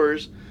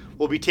Brewers,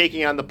 will be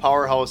taking on the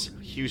powerhouse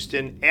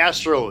Houston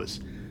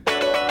Astros.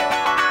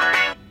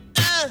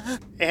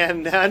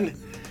 And then,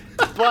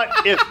 but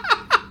if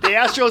the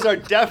Astros are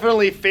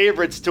definitely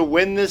favorites to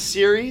win this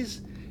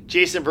series,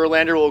 Jason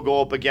Verlander will go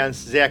up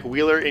against Zach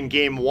Wheeler in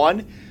Game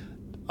 1.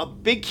 A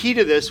big key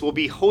to this will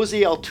be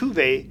Jose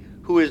Altuve,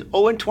 who is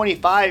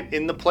 0-25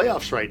 in the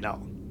playoffs right now.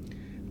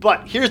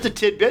 But here's the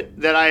tidbit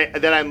that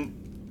I'm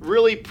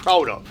really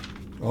proud of.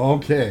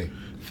 Okay.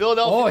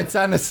 Philadelphia. Oh, it's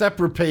on a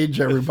separate page,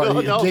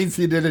 everybody, in case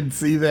you didn't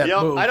see that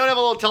move. I don't have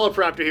a little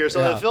teleprompter here.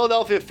 So the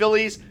Philadelphia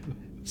Phillies,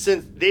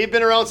 since they've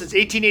been around since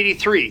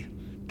 1883,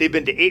 they've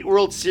been to 8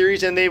 World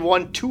Series and they've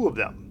won 2 of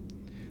them.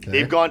 Okay.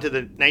 They've gone to the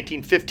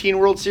 1915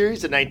 World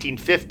Series, the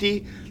 1950,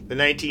 the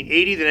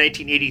 1980, the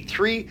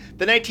 1983,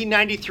 the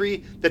 1993,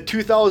 the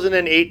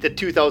 2008, the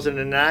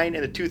 2009,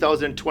 and the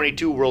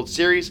 2022 World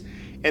Series.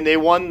 And they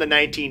won the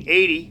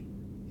 1980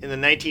 and the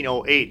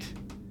 1908.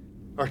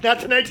 Or not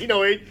the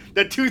 1908,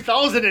 the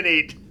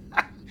 2008.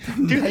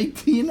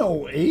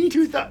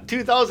 1908?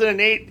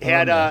 2008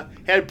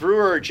 had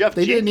Brewer Jeff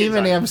They Jenkins didn't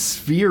even have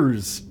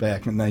spheres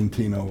back in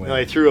 1908. No,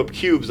 they threw up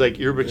cubes like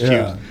Rubik's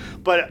cubes.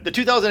 But the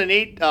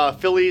 2008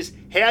 Phillies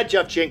had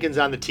Jeff Jenkins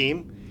on the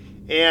team.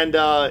 And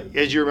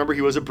as you remember,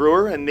 he was a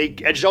Brewer, and they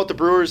edged out the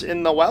Brewers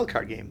in the wild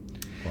card game.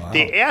 Wow.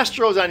 The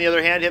Astros, on the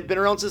other hand, have been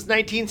around since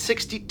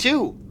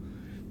 1962.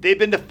 They've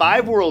been to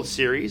 5 World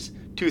Series,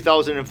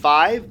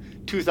 2005,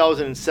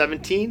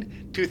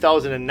 2017,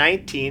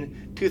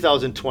 2019,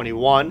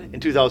 2021,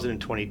 and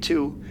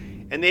 2022.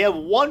 And they have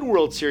 1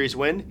 World Series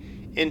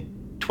win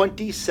in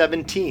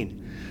 2017.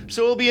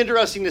 So it'll be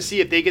interesting to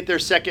see if they get their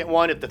second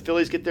one, if the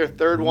Phillies get their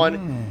third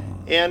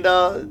one. And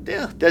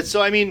that's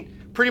so, I mean,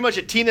 pretty much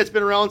a team that's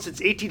been around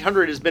since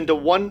 1800 has been to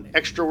 1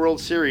 extra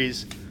World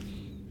Series,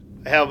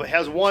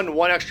 has won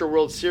 1 extra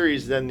World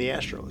Series than the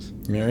Astros.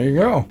 There you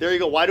go. There you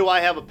go. Why do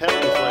I have a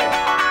penalty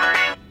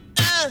flag?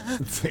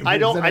 I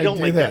don't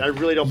like that. I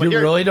really don't. But you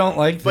really don't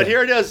like that? But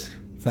here it is.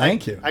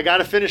 Thank you. I got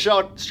to finish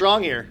out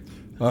strong here.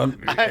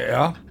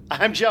 Yeah.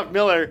 I'm Jeff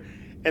Miller,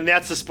 and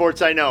that's the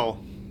sports I know.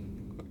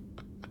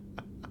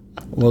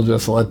 We'll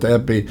just let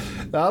that be.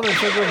 The other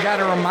thing we got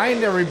to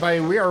remind everybody,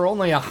 we are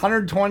only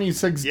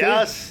 126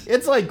 days.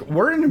 It's like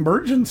we're in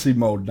emergency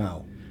mode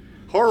now.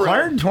 Horror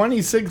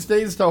 126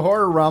 days to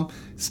Horror Realm.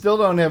 Still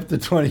don't have the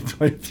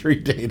 2023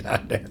 date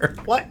on there.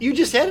 What? You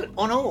just had it?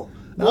 Oh, no.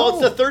 Well,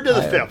 it's the 3rd to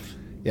the 5th.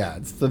 Yeah,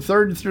 it's the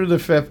 3rd through the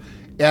 5th.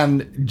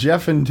 And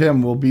Jeff and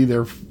Tim will be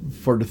there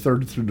for the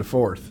 3rd through the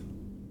 4th.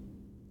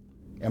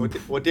 And,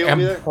 what day will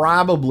be there?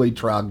 Probably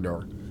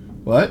Trogdor.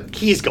 What?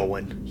 He's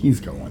going. He's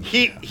going.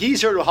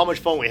 He's heard of how much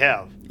fun we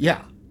have.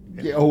 Yeah.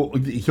 Oh,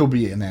 he'll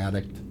be an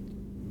addict.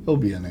 He'll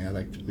be an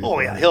addict. Oh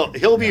yeah,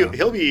 he'll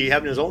be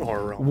having his own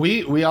horror room.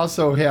 We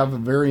also have a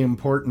very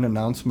important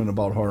announcement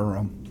about Horror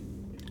Room.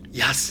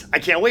 Yes, I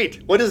can't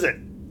wait. What is it?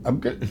 I'm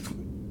good.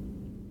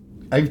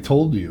 I've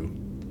told you.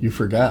 You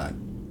forgot.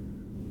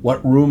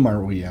 What room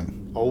are we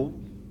in? Oh,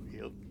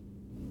 yep.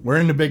 We're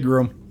in the big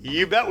room.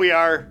 You bet we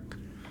are.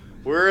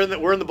 We're in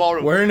the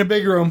ballroom. We're in the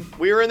big room.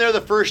 We were in there the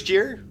first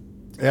year.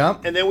 Yeah.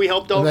 And then we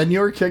helped out. And then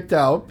you were kicked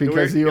out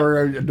because you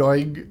were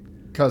annoying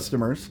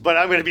customers. But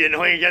I'm going to be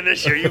annoying again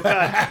this year. You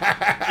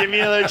bet. Give me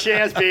another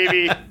chance,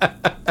 baby.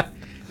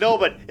 No,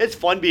 but it's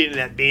fun being in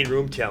that main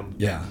room, Tim.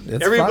 Yeah,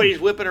 it's everybody's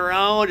fun. whipping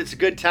around. It's a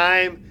good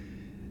time.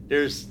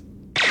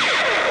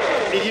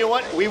 And you know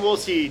what? We will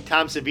see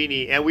Tom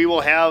Savini, and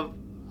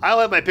I'll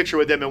have my picture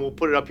with him, and we'll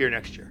put it up here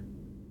next year.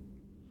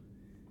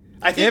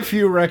 If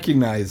you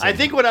recognize him. I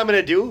think what I'm going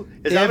to do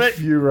is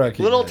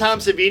little Tom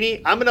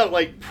Savini, I'm going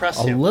to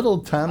press him. A little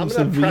Tom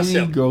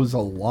Savini goes a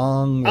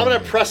long way. I'm going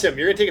to press him.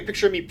 You're going to take a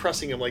picture of me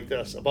pressing him like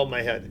this above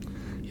my head.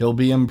 He'll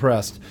be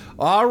impressed.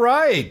 All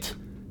right.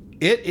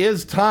 It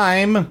is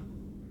time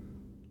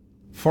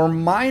for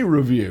my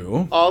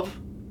review of...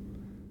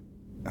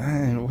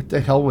 what the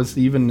hell was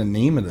even the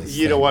name of this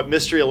You know what?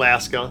 Mystery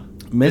Alaska.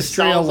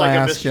 Mystery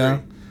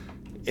Alaska.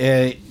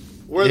 Where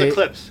are the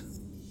clips?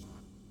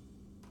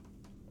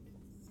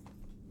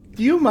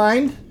 Do you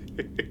mind?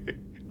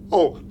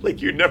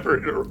 You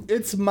never...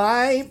 It's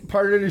my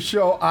part of the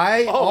show.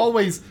 I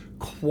always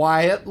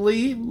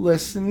quietly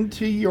listen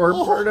to your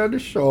part of the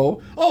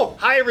show. Oh,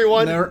 hi,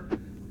 everyone.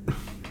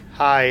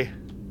 Hi.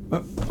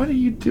 What are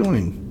you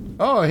doing?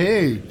 Oh,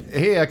 hey,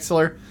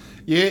 Exler.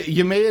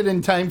 You made it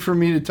in time for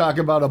me to talk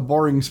about a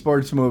boring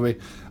sports movie.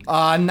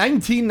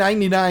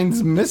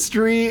 1999's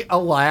Mystery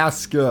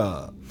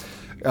Alaska.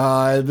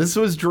 This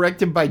was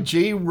directed by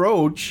Jay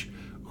Roach,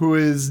 who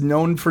is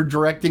known for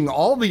directing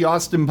all the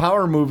Austin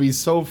Power movies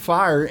so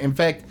far. In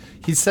fact,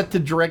 he's set to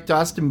direct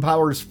Austin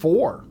Powers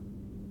 4.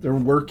 They're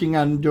working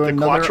on doing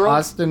another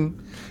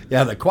Austin...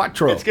 Yeah, the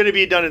Quattro. It's going to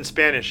be done in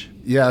Spanish.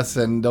 Yes,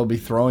 and they'll be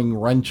throwing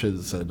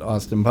wrenches at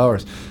Austin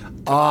Powers.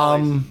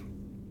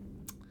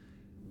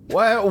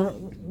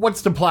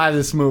 What's the plot of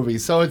this movie?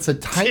 So it's a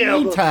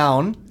tiny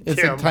town. What?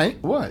 It's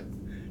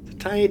a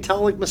tiny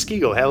town like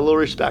Muskego. Have a little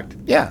respect.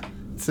 Yeah.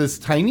 It's this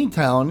tiny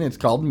town. It's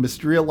called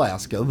Mystery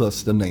Alaska.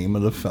 That's the name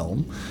of the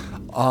film.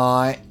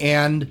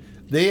 And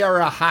they are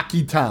a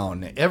hockey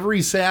town.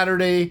 Every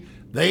Saturday,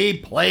 they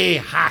play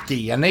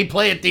hockey. And they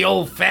play it the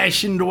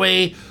old-fashioned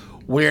way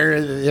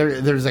where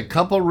there's a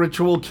couple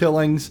ritual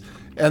killings.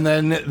 And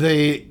then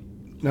they...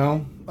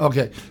 No?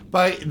 Okay.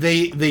 But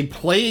they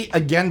play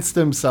against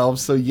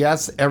themselves. So,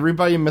 yes,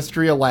 everybody in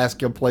Mystery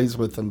Alaska plays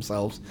with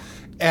themselves.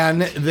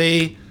 And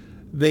they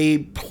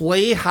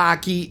play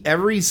hockey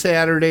every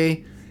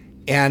Saturday...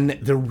 And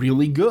they're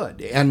really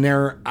good. And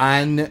they're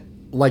on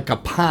like a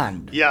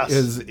pond. Yes.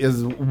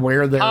 Is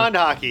where they're... Pond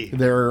hockey.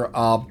 They're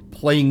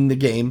playing the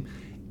game.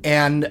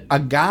 And a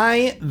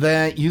guy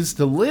that used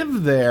to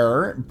live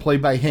there,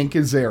 played by Hank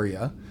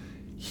Azaria,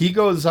 he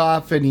goes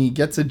off and he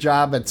gets a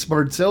job at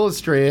Sports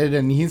Illustrated.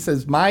 And he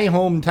says, my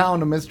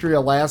hometown of Mystery,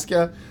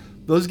 Alaska,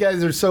 those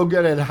guys are so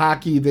good at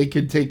hockey, they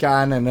could take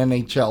on an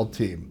NHL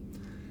team.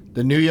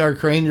 The New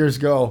York Rangers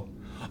go,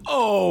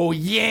 oh,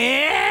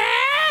 yeah?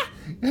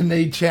 And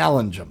they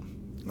challenge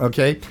him.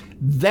 Okay?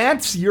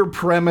 That's your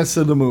premise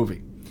of the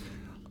movie.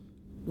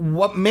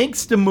 What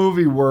makes the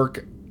movie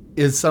work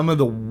is some of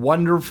the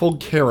wonderful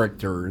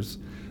characters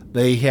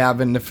they have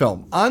in the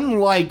film.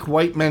 Unlike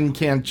White Men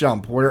Can't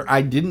Jump, where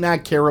I did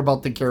not care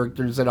about the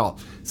characters at all.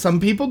 Some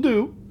people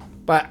do,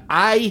 but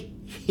I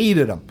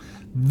hated them.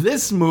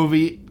 This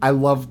movie, I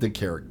loved the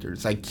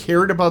characters. I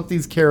cared about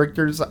these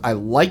characters. I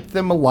liked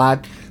them a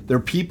lot. They're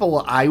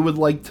people I would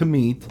like to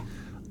meet.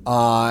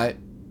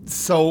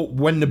 So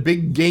when the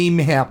big game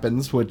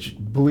happens, which,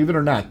 believe it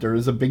or not, there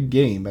is a big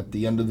game at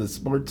the end of the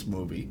sports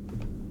movie,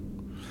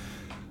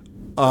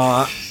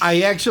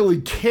 I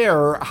actually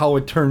care how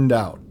it turned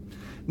out.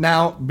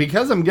 Now,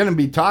 because I'm going to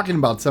be talking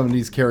about some of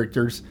these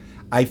characters,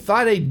 I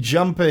thought I'd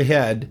jump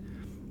ahead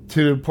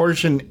to the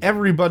portion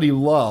everybody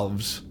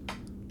loves,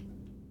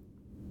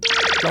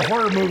 the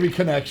horror movie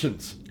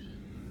connections.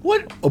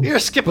 What? You're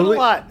skipping a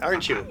lot,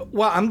 aren't you?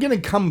 Well, I'm going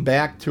to come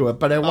back to it,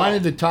 but I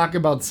wanted to talk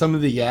about some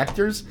of the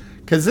actors,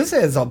 because this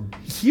has a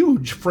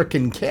huge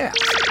freaking cast.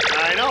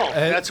 I know.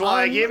 That's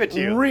why I gave it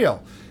to you.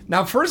 Real.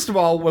 Now, first of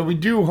all, when we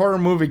do horror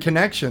movie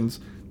connections,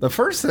 the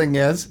first thing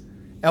is,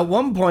 at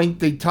one point,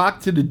 they talk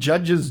to the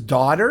judge's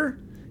daughter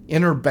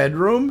in her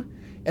bedroom,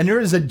 and there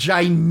is a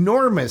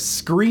ginormous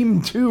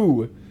Scream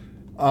 2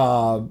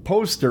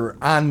 poster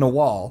on the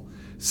wall.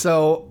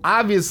 So,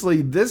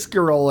 obviously, this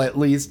girl, at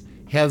least,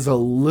 has a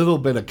little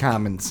bit of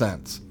common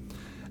sense.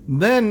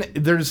 Then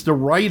there's the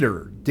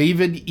writer,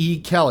 David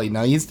E. Kelly.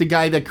 Now, he's the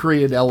guy that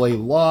created L.A.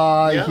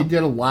 Law. Yeah. He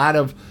did a lot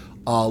of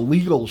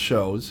legal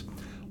shows.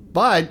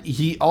 But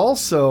he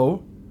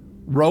also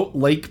wrote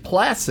Lake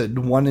Placid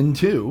 1 and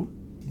 2,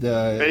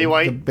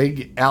 the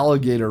big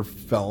alligator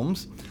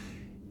films.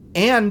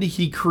 And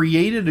he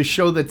created a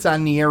show that's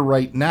on the air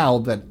right now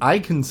that I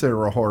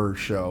consider a horror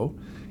show.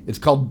 It's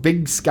called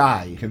Big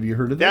Sky. Have you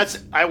heard of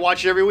this? I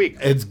watch it every week.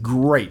 It's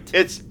great.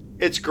 It's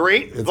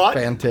great. It's but,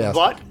 fantastic.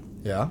 But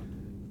yeah,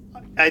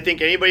 I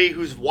think anybody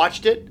who's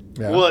watched it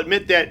will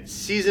admit that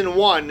season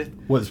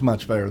 1 was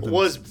much better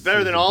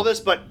than all this.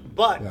 But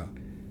yeah.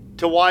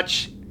 to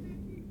watch,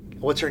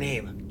 what's her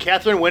name,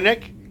 Catherine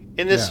Winnick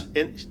in this.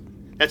 Yeah.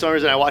 That's the only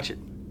reason I watch it.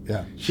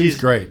 Yeah, she's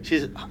great.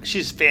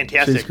 She's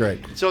fantastic. She's great.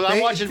 So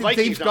I'm watching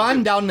Vikings. They've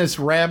gone down this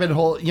rabbit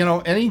hole. You know,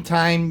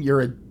 anytime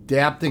you're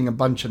adapting a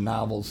bunch of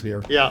novels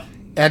here,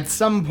 at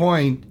some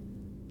point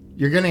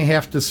you're going to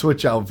have to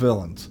switch out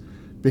villains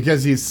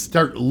because you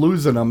start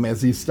losing them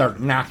as you start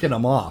knocking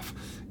them off.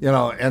 You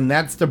know, and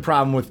that's the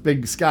problem with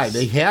Big Sky.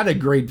 They had a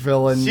great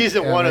villain.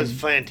 Season 1 is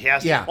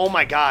fantastic. Yeah. Oh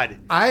my God.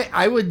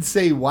 I would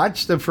say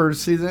watch the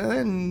first season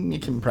and you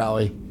can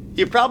probably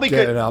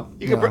get it up.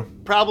 You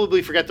could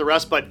probably forget the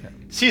rest, but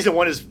season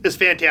 1 is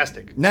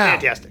fantastic.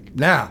 Fantastic.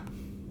 Now,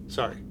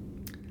 sorry,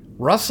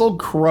 Russell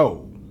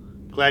Crowe.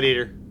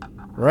 Gladiator.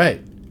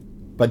 Right.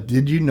 But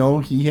did you know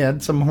he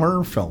had some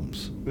horror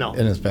films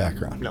in his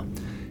background? No.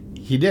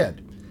 He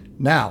did.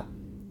 Now,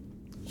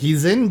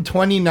 he's in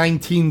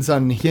 2019's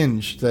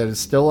Unhinged that is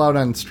still out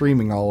on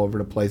streaming all over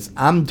the place.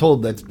 I'm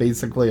told that's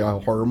basically a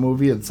horror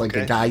movie. It's like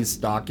a guy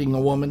stalking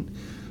a woman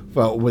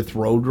with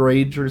road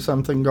rage or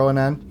something going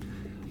on.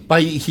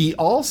 But he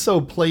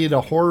also played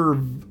a horror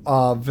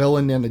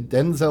villain in a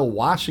Denzel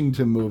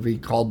Washington movie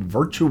called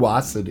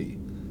Virtuosity.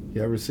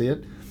 You ever see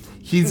it?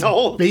 He's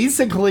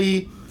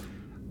basically,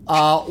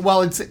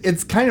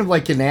 it's kind of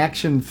like an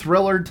action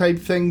thriller type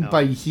thing,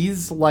 but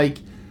he's like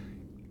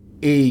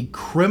a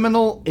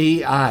criminal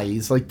AI.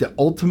 He's like the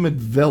ultimate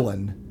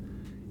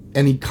villain,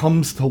 and he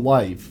comes to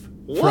life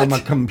from a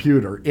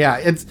computer. Yeah,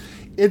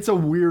 it's a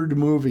weird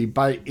movie,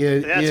 but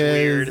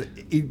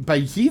but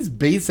he's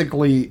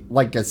basically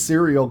like a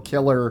serial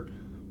killer,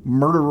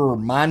 murderer,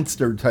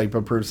 monster type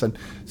of person.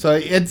 So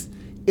it's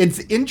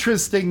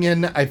interesting,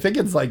 and I think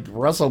it's like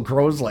Russell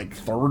Crowe's like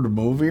third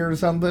movie or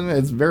something.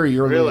 It's very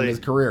early in his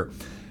career.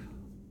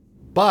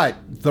 But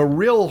the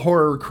real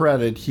horror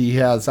credit he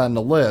has on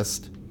the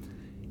list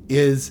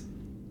is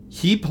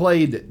he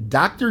played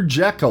Dr.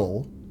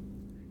 Jekyll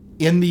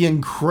in the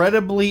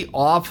incredibly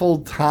awful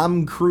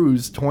Tom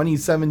Cruise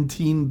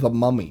 2017 The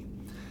Mummy.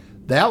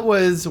 That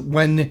was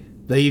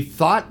when they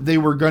thought they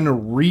were going to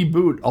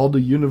reboot all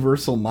the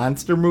Universal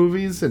monster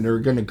movies and they were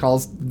going to call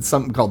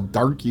something called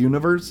Dark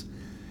Universe.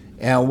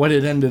 And what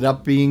it ended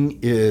up being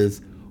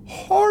is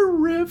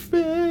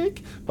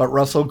horrific. But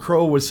Russell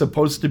Crowe was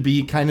supposed to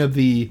be kind of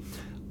the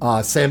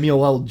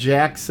Samuel L.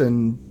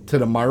 Jackson to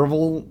the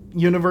Marvel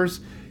universe.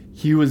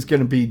 He was going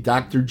to be,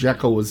 Dr.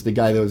 Jekyll was the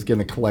guy that was going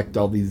to collect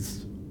all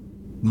these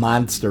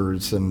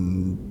monsters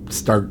and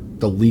start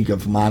the League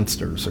of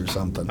Monsters or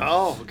something.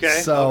 Oh,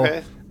 okay.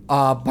 So,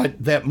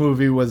 but that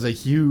movie was a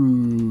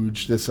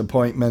huge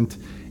disappointment,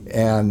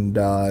 and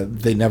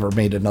they never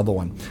made another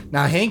one.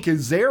 Now, Hank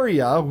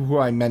Azaria, who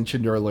I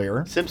mentioned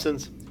earlier,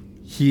 Simpsons.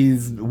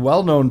 He's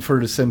well known for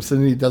The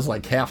Simpsons. He does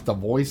like half the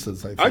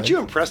voices, I think. Aren't you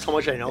impressed how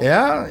much I know?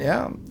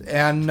 Yeah.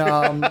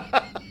 And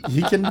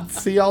he can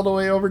see all the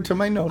way over to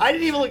my notes. I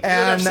didn't even look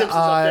at Simpsons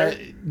up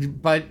there.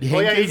 But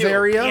Hank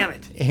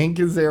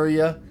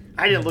Azaria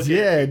I didn't look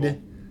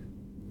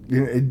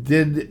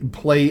did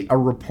play a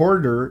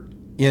reporter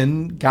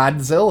in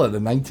Godzilla, the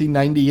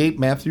 1998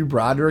 Matthew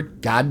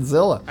Broderick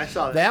Godzilla. I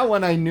saw that. That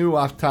one I knew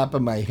off the top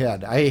of my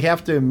head. I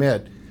have to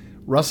admit,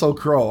 Russell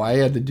Crowe, I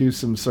had to do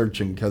some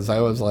searching because I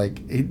was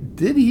like,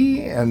 did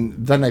he? And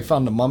then I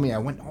found The Mummy. I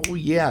went, oh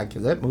yeah,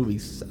 because that movie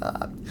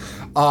sucked.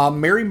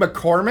 Mary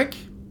McCormick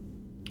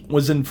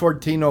was in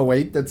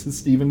 1408. That's a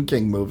Stephen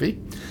King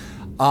movie.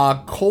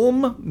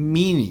 Colm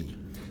Meaney.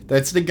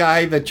 That's the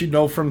guy that you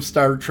know from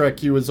Star Trek.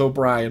 He was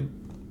O'Brien.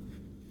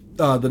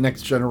 The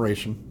Next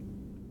Generation.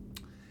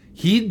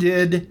 He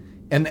did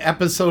an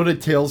episode of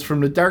Tales from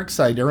the Dark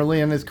Side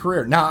early in his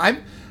career. Now,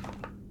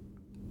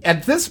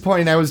 at this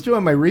point, I was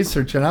doing my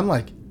research, and I'm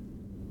like,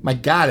 my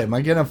God, am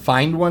I going to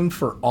find one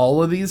for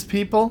all of these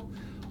people?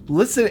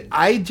 Listen,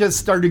 I just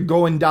started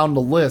going down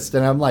the list,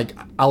 and I'm like,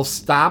 I'll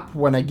stop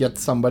when I get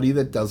somebody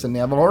that doesn't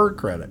have a horror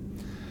credit.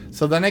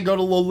 So then I go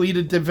to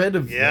Lolita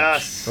Davidovich,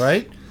 yes,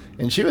 right?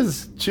 And she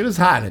was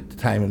hot at the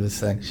time of this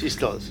thing. She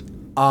still is.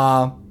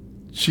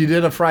 She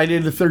did a Friday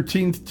the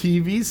 13th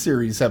TV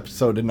series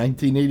episode in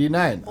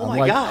 1989. Oh,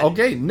 my God.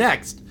 Okay,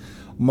 next.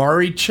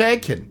 Maury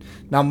Chaykin.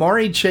 Now,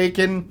 Maury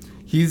Chaykin,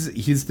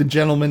 he's the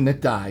gentleman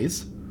that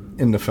dies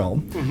in the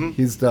film. Mm-hmm.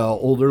 He's the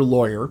older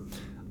lawyer.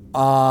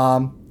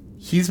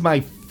 He's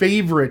my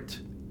favorite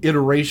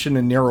iteration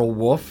of Nero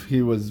Wolfe.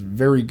 He was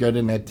very good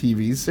in that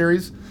TV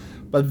series.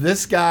 But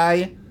this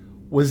guy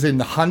was in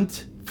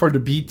Hunt for the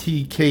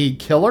BTK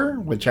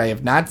Killer, which I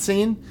have not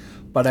seen.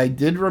 But I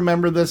did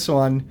remember this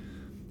one.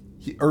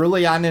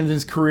 Early on in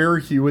his career,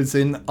 he was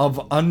in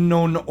Of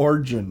Unknown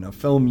Origin, a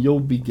film you'll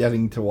be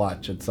getting to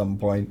watch at some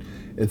point.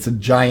 It's a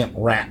giant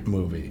rat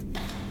movie.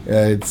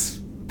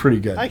 It's pretty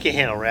good. I can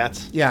handle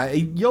rats. Yeah,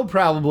 you'll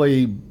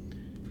probably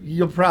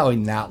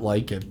not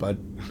like it, but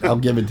I'll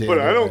give it to you. But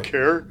anyway. I don't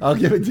care. I'll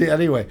give it to you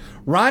anyway.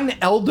 Ron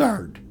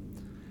Eldard.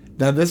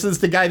 Now, this is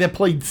the guy that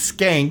played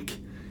Skank.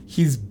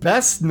 He's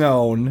best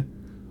known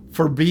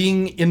for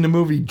being in the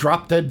movie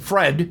Drop Dead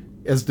Fred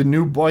as the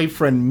new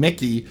boyfriend,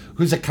 Mickey,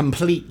 who's a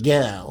complete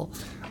girl.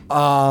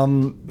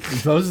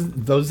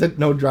 Those that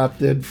know Drop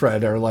Dead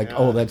Fred are like,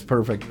 oh, that's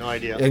perfect. No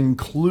idea.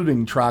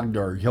 Including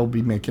Trogdor. He'll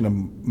be making a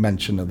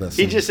mention of this.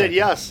 He just said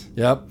yes.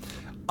 Yep.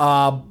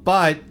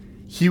 But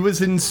he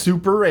was in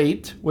Super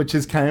 8, which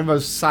is kind of a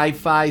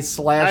sci-fi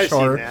slash I've seen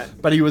horror.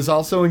 that. But he was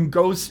also in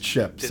Ghost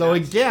Ship. So not.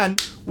 again,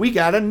 we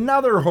got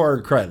another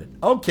horror credit.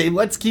 Okay,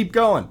 let's keep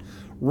going.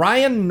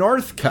 Ryan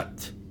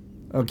Northcutt.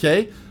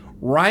 Okay?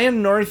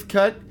 Ryan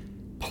Northcutt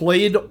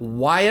played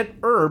Wyatt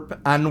Earp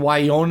on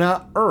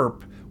Wynonna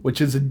Earp, which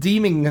is a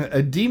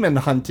demon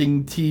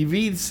hunting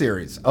TV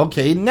series.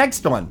 Okay,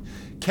 next one.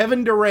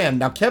 Kevin Durand.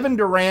 Now, Kevin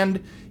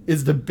Durand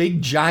is the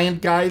big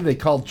giant guy they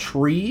call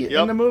Tree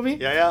in the movie.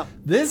 Yeah.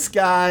 This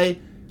guy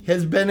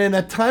has been in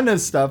a ton of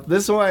stuff.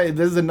 This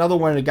is another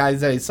one of the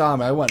guys that I saw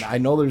him. I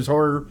know there's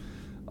horror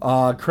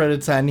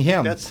credits on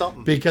him. That's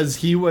something. Because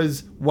he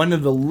was one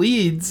of the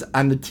leads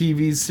on the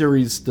TV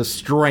series The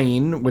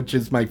Strain, which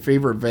is my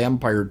favorite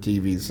vampire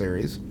TV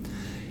series.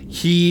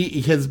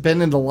 He has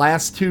been in the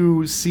last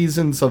 2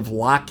 seasons of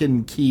Lock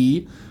and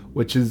Key,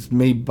 which is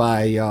made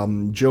by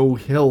Joe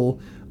Hill.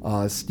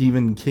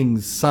 Stephen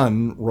King's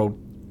son wrote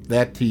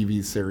that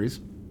TV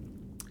series.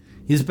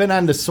 He's been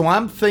on the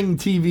Swamp Thing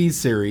TV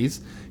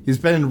series. He's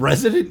been in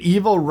Resident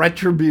Evil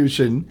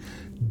Retribution,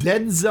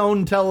 Dead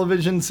Zone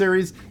television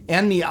series,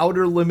 and The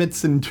Outer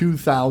Limits in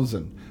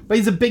 2000. But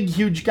he's a big,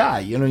 huge guy.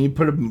 You know, you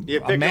put a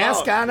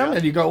mask on him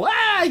and you go,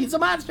 he's a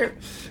monster.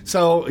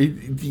 So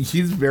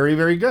he's very,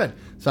 very good.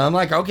 So I'm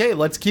like, okay,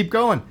 let's keep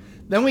going.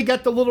 Then we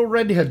got the little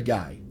redhead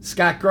guy,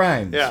 Scott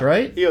Grimes,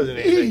 right? He wasn't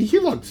anything. He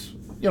looks,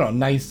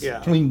 nice,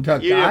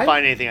 clean-cut guy. You didn't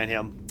find anything on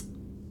him.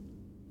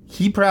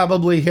 He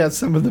probably has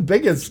some of the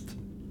biggest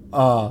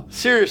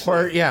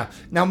Seriously.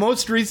 Now,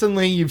 most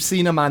recently, you've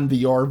seen him on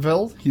The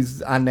Orville.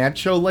 He's on that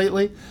show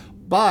lately.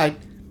 But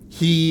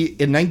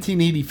in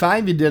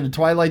 1985, he did a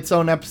Twilight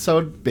Zone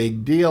episode.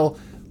 Big deal.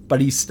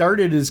 But he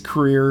started his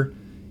career,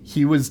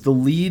 he was the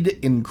lead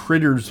in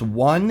Critters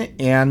 1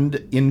 and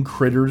in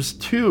Critters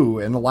 2.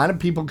 And a lot of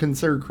people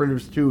consider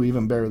Critters 2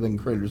 even better than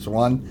Critters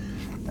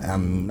 1.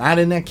 I'm not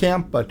in that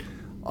camp, but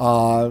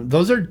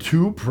those are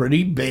 2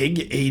 pretty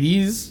big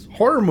 80s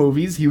horror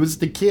movies. He was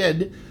the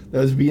kid that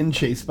was being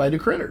chased by the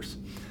critters.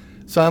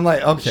 So I'm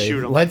like, okay,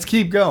 let's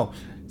keep going.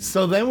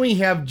 So then we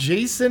have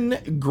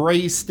Jason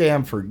Gray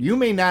Stanford. You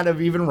may not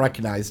have even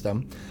recognized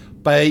him,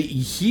 but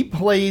he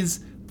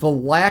plays the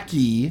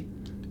lackey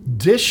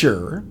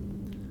Disher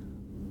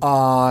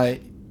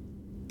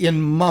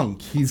in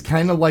Monk. He's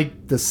kind of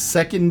like the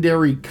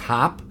secondary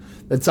cop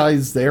that's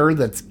always there.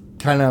 That's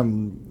kind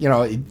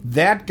of,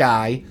 that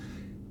guy.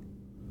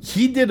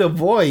 He did a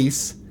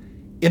voice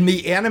in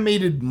the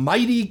animated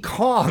Mighty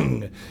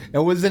Kong. It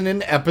was in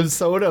an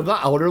episode of the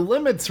Outer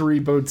Limits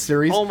reboot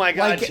series. Oh my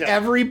God, like Tim.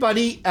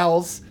 Everybody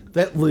else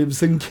that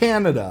lives in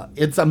Canada.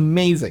 It's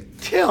amazing.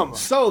 Tim.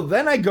 So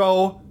then I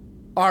go,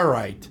 all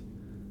right,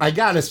 I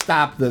got to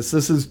stop this.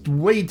 This is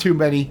way too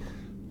many.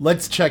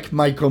 Let's check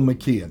Michael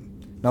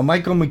McKean. Now,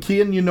 Michael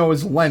McKean,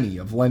 is Lenny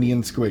of Lenny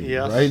and Squiggy,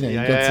 right? And he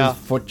gets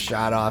his foot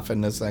shot off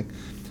in this thing.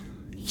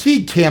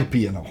 He can't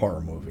be in a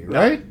horror movie,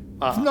 right?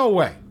 No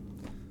way.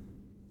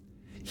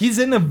 He's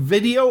in a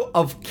video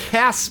of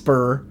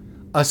Casper,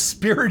 A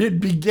Spirited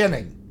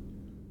Beginning.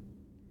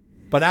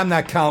 But I'm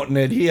not counting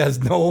it. He has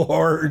no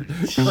horror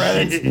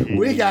credits.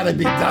 We got to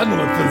be done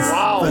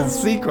with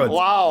this sequence.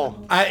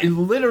 Wow.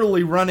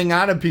 Literally running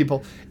out of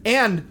people.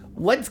 And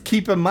let's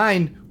keep in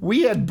mind,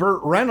 we had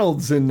Burt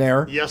Reynolds in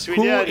there. Yes, we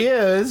did. Who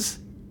is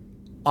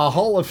a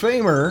Hall of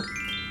Famer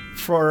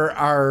for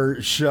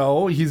our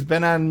show. He's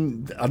been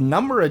on a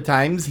number of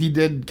times. He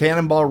did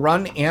Cannonball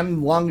Run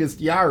and Longest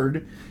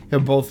Yard.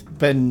 Have both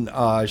been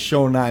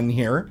shown on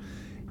here.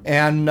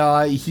 And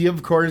he,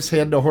 of course,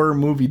 had the horror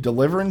movie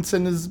Deliverance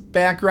in his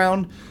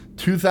background,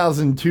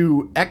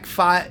 2002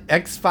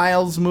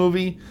 X-Files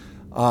movie,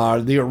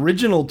 the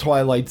original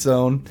Twilight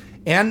Zone,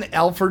 and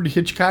Alfred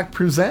Hitchcock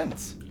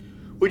Presents.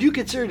 Would you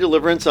consider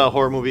Deliverance a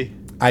horror movie?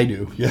 I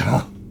do,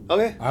 yeah.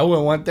 Okay. I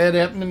wouldn't want that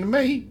happening to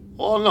me.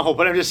 Well, no,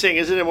 but I'm just saying,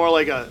 isn't it more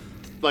like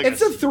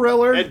it's a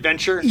thriller.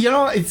 Adventure?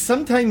 It's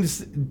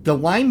sometimes the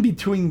line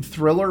between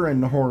thriller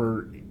and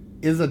horror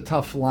is a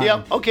tough line.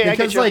 Yep, okay, I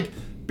get you. Because,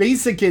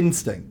 Basic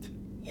Instinct,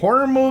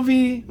 horror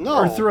movie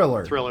or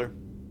thriller? Thriller.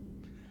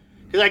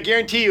 Because I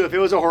guarantee you, if it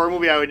was a horror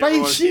movie, I would never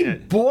want to see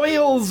it. She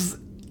boils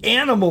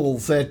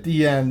animals at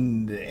the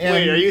end.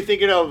 Wait, are you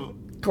thinking of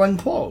Glenn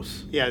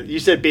Close? Yeah, you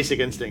said Basic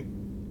Instinct.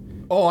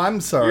 Oh,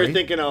 I'm sorry. You're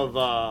thinking of...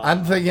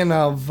 I'm thinking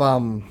of...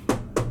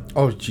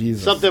 oh,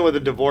 Jesus. Something with a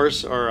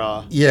divorce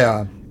or...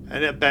 yeah.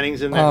 Annette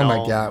Bening's in there. Oh,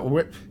 my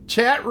God.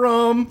 Chat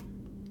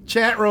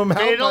room, help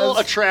Fatal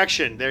us.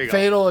 Attraction. There you go.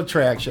 Fatal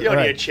Attraction. You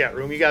don't need a chat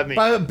room. You got me.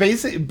 But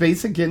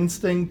Basic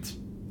Instinct.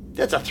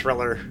 That's a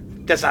thriller.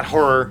 That's not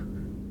horror.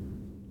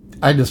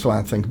 I just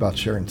want to think about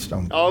Sharon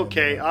Stone.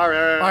 Okay. All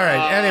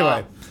right.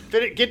 Anyway.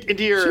 get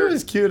into your. She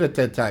was cute at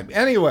that time.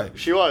 Anyway,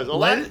 She was. A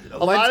lot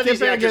let's of get these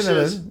back into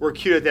actresses this. were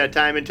cute at that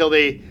time until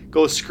they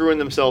go screwing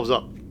themselves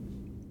up.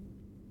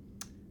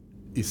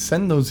 You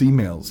send those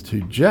emails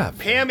to Jeff.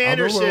 Pam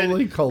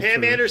Anderson.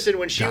 Pam Anderson,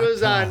 when she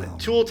was on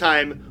Tool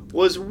Time,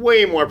 was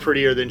way more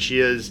prettier than she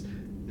is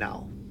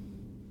now.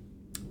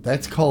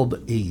 That's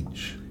called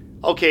age.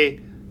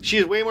 Okay, she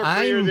is way more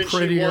prettier I'm than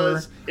prettier. she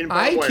was in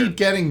Barbed I Wire. keep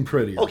getting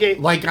prettier. Okay.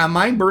 Like on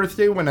my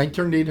birthday when I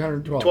turned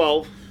 812.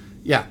 12.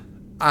 Yeah.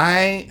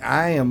 I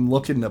am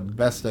looking the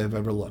best I've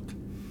ever looked.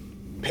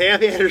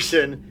 Pam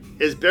Anderson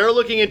is better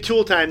looking in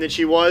Tool Time than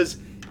she was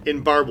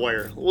in Barbed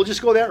Wire. We'll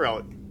just go that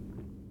route.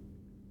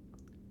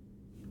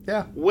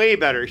 Yeah. Way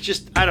better. It's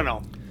just, I don't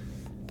know.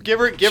 Give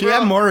her. She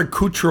had more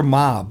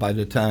accoutrement by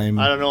the time.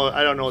 I don't know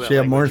that. She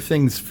had language. more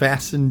things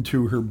fastened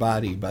to her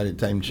body by the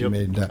time she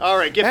made that. All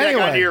right, get back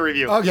onto your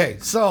review. Okay,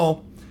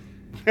 so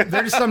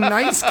there's some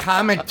nice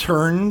comic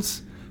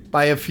turns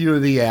by a few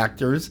of the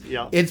actors.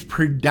 Yeah. It's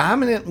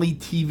predominantly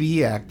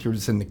TV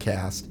actors in the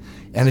cast,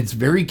 and it's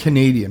very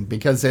Canadian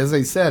because, as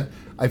I said,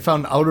 I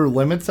found Outer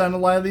Limits on a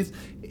lot of these.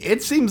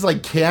 It seems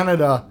like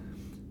Canada,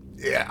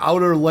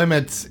 Outer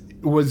Limits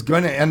was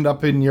going to end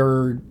up in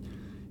your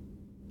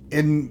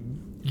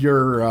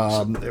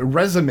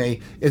resume.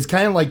 It's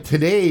kind of like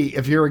today,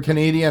 if you're a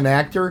Canadian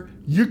actor,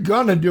 you're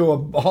going to do a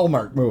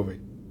Hallmark movie.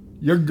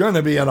 You're going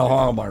to be in a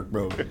Hallmark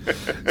movie.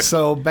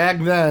 So back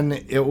then,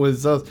 it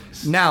was those.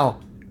 Now,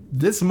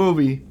 this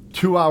movie,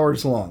 2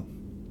 hours long.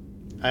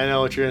 I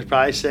know what you're going to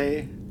probably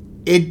say.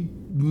 It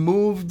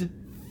moved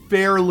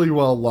fairly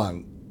well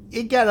along.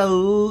 It kind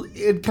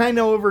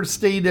of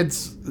overstayed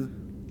its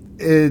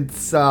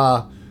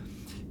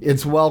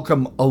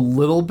welcome a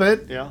little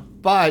bit. Yeah.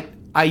 But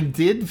I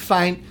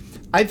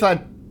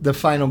thought the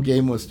final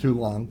game was too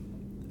long,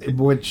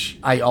 which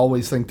I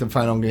always think the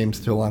final game's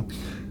too long.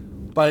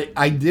 But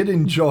I did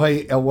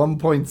enjoy, at one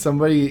point,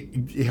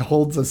 somebody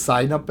holds a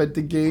sign up at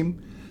the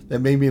game that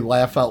made me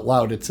laugh out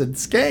loud. It said,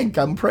 "Skank,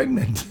 I'm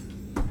pregnant."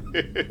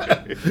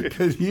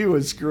 Because he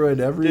was screwing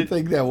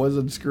everything that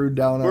wasn't screwed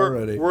down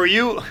already. Were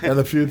you? And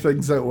a few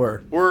things that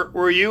were.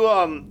 Were you?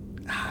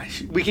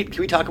 Can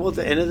we talk about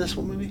the end of this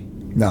one movie?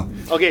 No.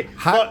 Okay.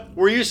 But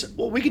were you?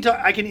 Well, we can talk.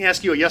 I can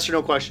ask you a yes or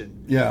no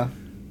question. Yeah.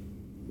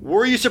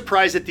 Were you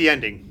surprised at the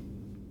ending?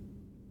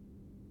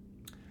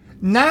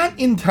 Not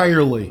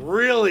entirely.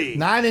 Really?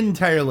 Not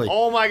entirely.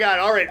 Oh my God!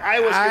 All right, I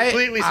was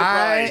completely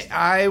surprised.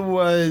 I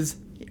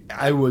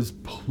was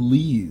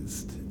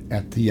pleased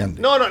at the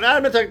ending. No, I'm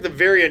not talking the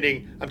very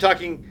ending. I'm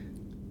talking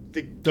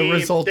the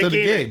result of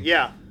the game.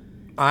 Yeah.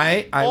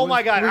 Oh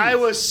my God!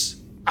 pleased.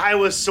 I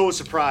was so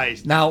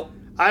surprised. Now,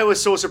 I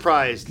was so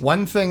surprised.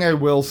 one thing I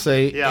will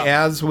say, Yeah.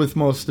 as with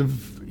most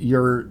of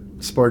your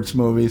sports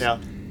movies, Yeah.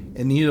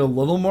 it needed a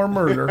little more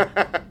murder,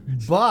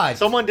 but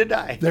Someone did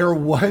die. there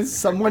was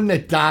someone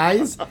that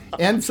dies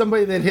and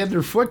somebody that had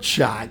their foot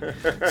shot.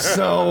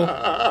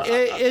 So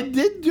it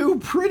did do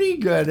pretty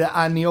good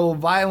on the old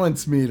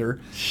violence meter.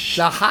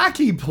 The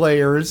hockey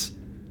players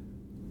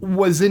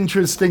was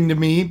interesting to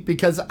me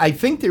because I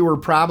think they were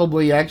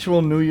probably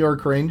actual New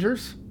York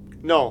Rangers.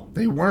 No,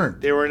 They weren't.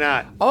 they were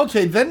not.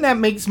 Okay, then that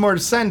makes more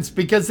sense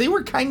because they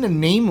were kind of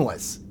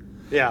nameless.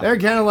 Yeah. They're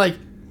kind of like,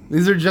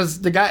 these are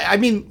just the guy. I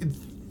mean,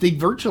 they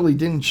virtually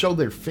didn't show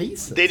their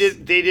faces. They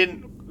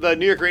didn't. The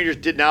New York Rangers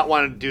did not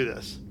want to do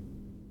this.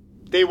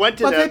 They went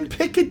to But them. then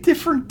pick a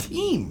different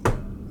team.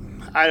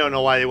 I don't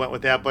know why they went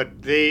with that,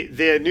 but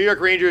the New York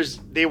Rangers,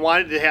 they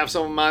wanted to have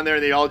some of them on there,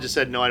 and they all just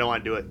said, "No, I don't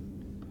want to do it."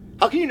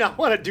 How can you not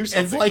want to do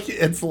something?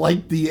 It's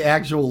like the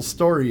actual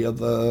story of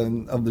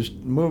the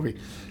movie.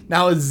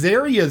 Now,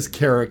 Azaria's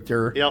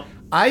character, Yep.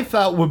 I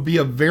thought would be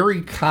a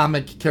very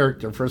comic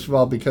character. First of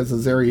all, because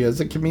Azaria is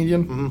a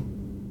comedian. Mm-hmm.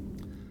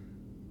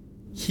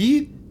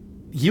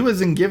 He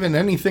wasn't given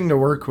anything to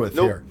work with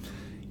Nope. here.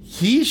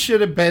 He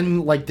should have been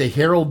like the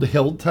Harold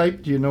Hill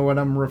type. Do you know what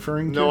I'm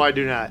referring to? No, I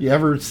do not. You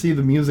ever see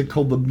the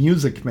musical The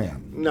Music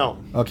Man? No.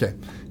 Okay.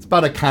 It's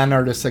about a con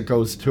artist that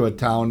goes to a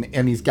town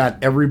and he's got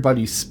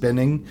everybody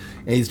spinning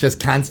and he's just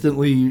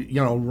constantly,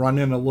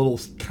 running a little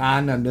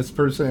con on this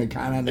person and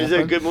con on that Is it a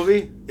person. good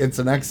movie?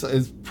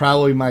 It's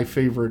probably my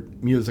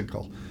favorite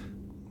musical.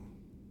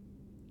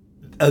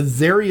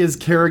 Azaria's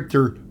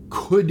character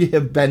could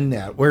have been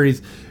that, where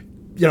he's,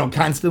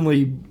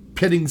 constantly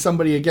pitting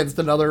somebody against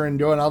another and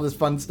doing all this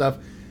fun stuff.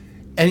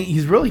 And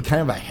he's really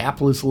kind of a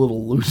hapless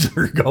little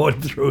loser going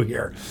through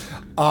here.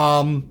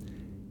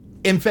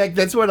 In fact,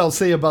 that's what I'll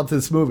say about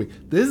this movie.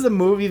 This is a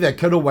movie that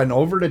could have went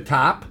over the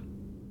top,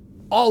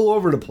 all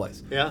over the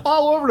place. Yeah.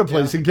 All over the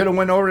place. Yeah. It could have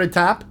went over the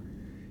top.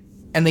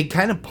 And they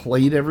kind of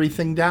played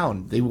everything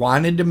down. They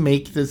wanted to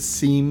make this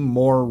seem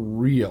more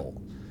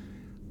real.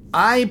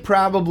 I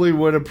probably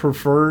would have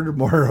preferred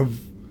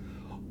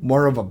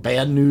more of a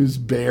Bad News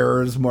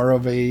Bears, more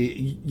of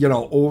a,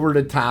 over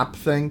the top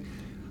thing.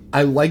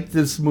 I like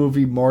this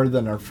movie more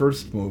than our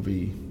first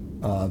movie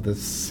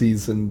this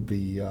season,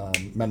 the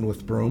Men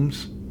with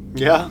Brooms.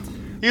 Yeah.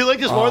 You like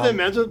this more than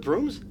Men with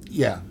Brooms?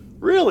 Yeah.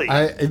 Really?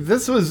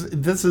 This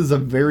is a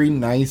very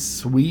nice,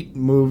 sweet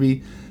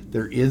movie.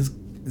 There is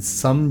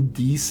some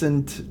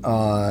decent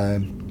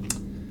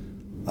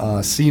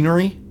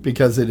scenery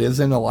because it is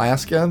in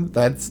Alaska.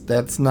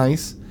 That's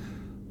nice.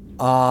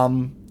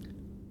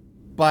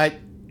 But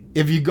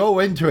if you go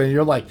into it,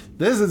 you're like,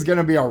 this is going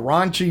to be a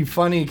raunchy,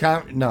 funny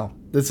no,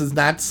 this is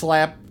not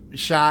slap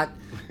shot.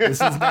 This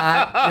is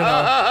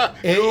not,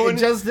 it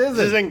just isn't.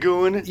 This isn't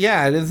Goon.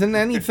 Yeah, it isn't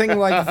anything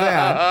like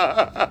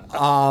that.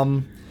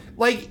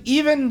 Like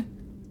even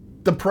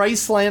the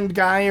Priceland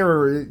guy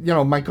or,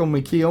 Michael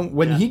McKeown,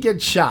 when he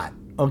gets shot,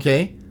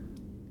 okay,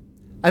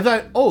 I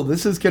thought, oh,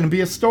 this is going to be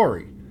a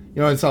story.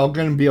 It's all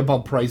going to be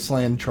about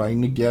Priceland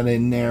trying to get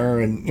in there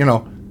and,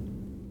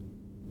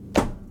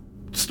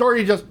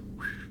 story just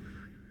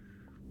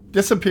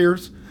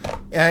disappears.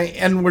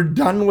 And we're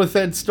done with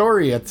that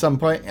story at some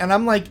point. And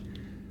I'm like,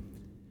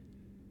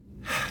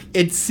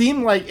 it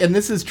seemed like, and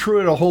this is true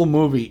of the whole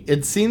movie,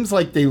 it seems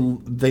like they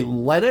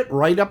let it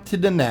right up to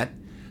the net.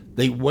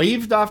 They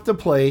waved off the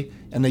play,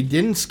 and they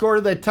didn't score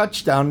that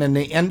touchdown, and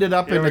they ended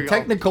up in a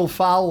technical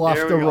foul off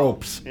the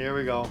ropes. Here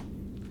we go.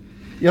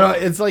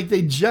 It's like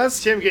they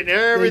just... Tim getting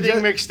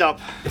everything mixed up.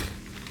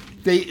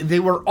 They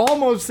were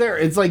almost there.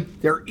 It's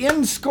like they're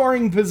in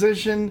scoring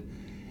position,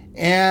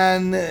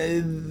 and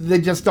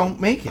they just don't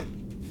make it.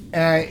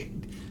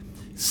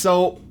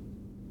 So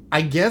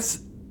I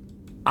guess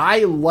I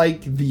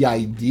like the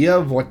idea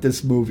of what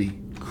this movie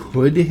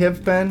could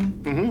have been.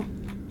 Mm-hmm.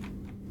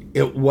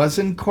 It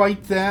wasn't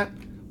quite that,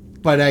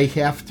 but I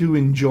have to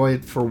enjoy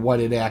it for what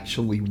it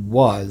actually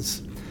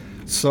was.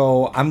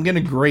 So I'm going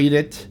to grade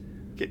it.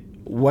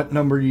 What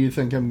number do you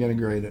think I'm going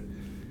to grade it?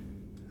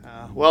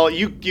 Well,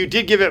 you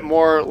did give it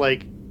more,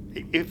 like,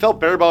 it felt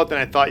better about it than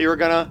I thought you were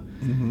going to.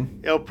 Mm-hmm.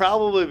 It'll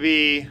probably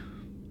be,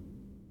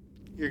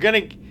 you're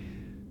going to,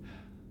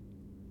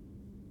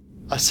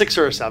 a 6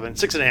 or a 7,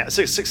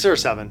 6.5, 6 or a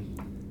 7.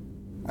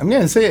 I'm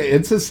going to say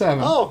it's a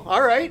 7. Oh,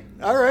 all right.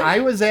 I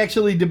was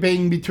actually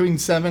debating between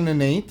 7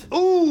 and 8.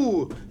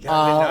 Ooh,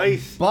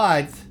 nice.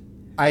 But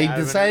I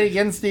decided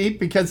against 8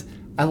 because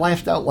I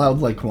laughed out loud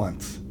like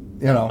once.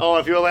 Oh,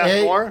 if you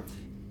laughed more?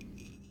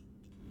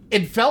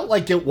 It felt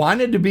like it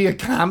wanted to be a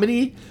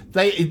comedy.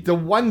 The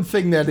one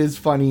thing that is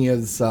funny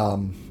is,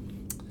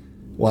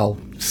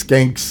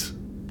 Skank's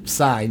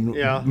sign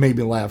made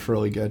me laugh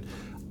really good.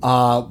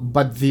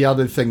 But the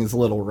other thing is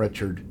Little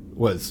Richard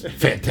was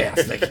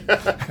fantastic.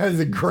 That is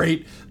a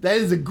great,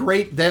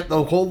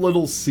 the whole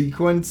little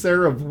sequence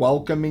there of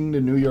welcoming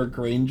the New York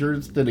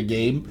Rangers to the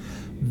game,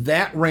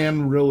 that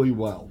ran really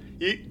well.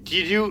 Did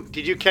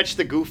you catch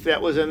the goof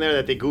that was in there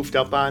that they goofed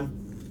up on?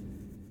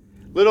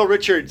 Little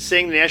Richard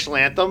sang the national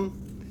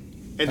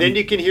anthem, and then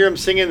you can hear him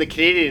singing the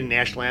Canadian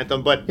national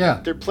anthem, but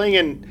they're playing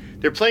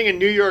in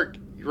New York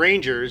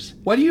Rangers.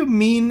 What do you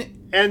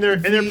mean? And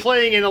they're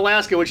playing in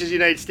Alaska, which is the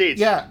United States.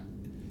 Yeah.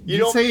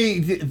 You say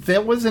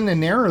that wasn't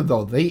an error,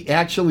 though. They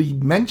actually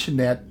mentioned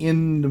that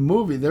in the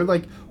movie. They're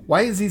like,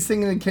 why is he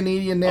singing the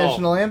Canadian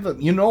national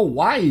anthem? You know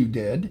why he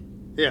did.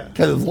 Yeah.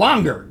 Because it's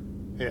longer.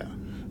 Yeah.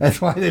 That's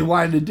why they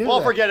wanted to do that.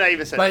 Well, forget I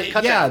even said it.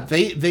 Cut that.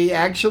 They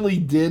actually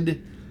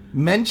did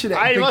mention it.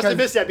 I must have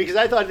missed that because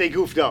I thought they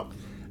goofed up.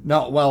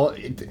 No, well,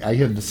 I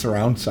had the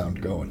surround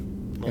sound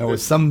going. There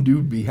was some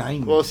dude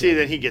behind me. Well, see,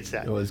 then he gets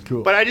that. It was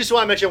cool. But I just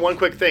want to mention one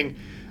quick thing.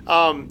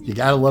 You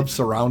gotta love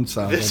surround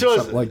sound.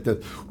 Something like the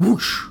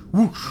whoosh,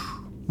 whoosh,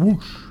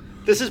 whoosh.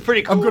 This is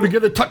pretty cool. I'm gonna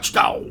get a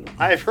touchdown.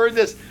 I've heard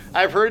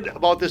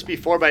about this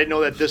before, but I didn't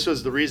know that this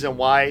was the reason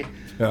why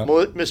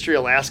Mystery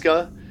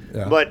Alaska.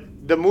 Yeah. But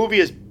the movie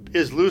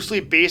is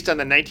loosely based on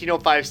the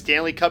 1905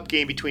 Stanley Cup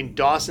game between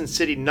Dawson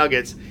City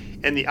Nuggets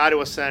and the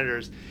Ottawa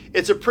Senators.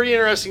 It's a pretty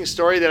interesting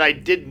story that I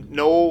didn't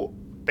know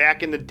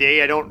back in the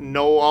day. I don't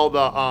know all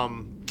the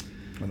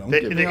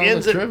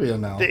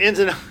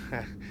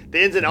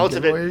ins and outs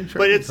of it.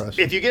 But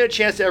if you get a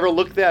chance to ever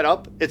look that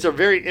up, it's a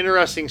very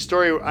interesting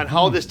story on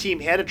how this team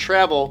had to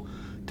travel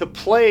to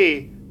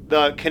play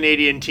the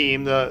Canadian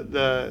team.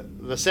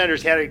 The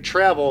Senators had to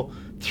travel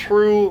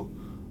through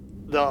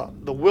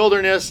the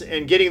wilderness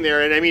and getting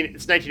there. And I mean,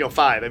 it's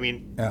 1905. I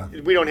mean,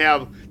 they didn't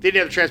have the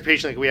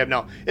transportation like we have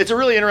now. It's a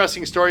really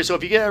interesting story. So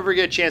if you ever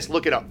get a chance,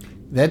 look it up.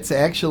 That's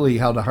actually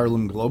how the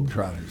Harlem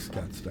Globetrotters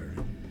got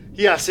started.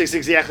 Yes, it's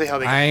exactly how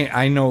they got started.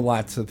 I know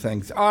lots of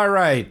things. All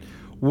right.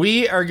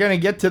 We are going to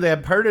get to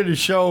that part of the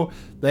show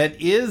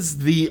that is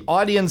the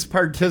audience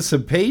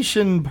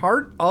participation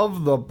part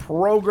of the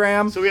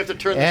program. So we have to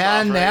turn this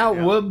off, and that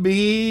would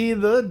be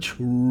the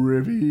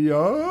trivia.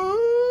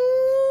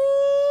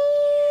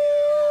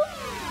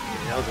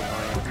 That was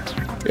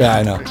annoying. Yeah,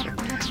 I know.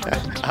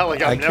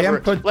 I'm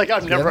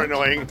never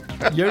annoying.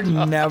 You're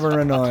never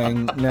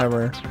annoying.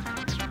 Never.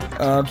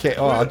 Okay.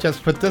 Oh, I'll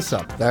just put this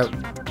up.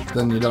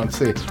 Then you don't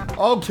see it.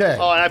 Okay.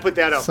 Oh, and I put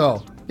that up.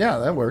 So, yeah,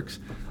 that works.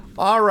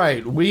 All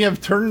right, we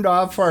have turned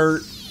off our...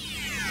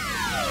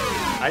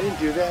 I didn't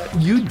do that.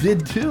 You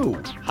did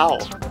too. How?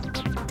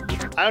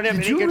 I don't have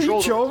any controls. Did you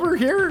reach over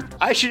here?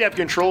 I should have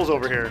controls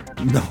over here.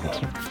 No,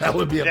 that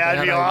would be a bad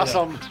idea. That'd be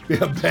awesome. Be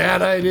a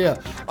bad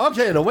idea.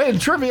 Okay, the way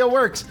trivia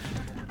works,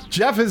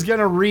 Jeff is going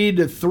to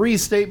read 3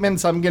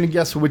 statements. I'm going to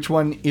guess which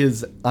one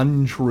is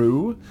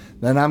untrue.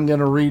 Then I'm going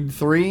to read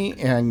 3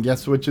 and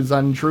guess which is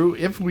untrue.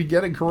 If we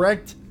get it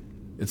correct,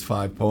 it's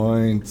 5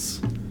 points.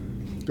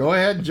 Go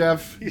ahead,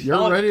 Jeff.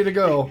 You're ready to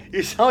go.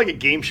 You sound like a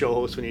game show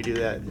host when you do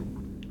that.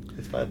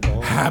 It's 5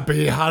 points.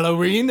 Happy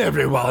Halloween,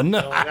 everyone.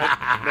 No,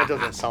 that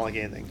doesn't sound like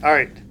anything. All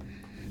right.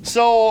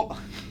 So...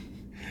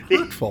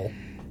 Hurtful.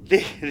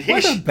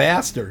 What a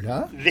bastard,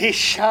 huh? They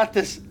shot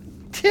this...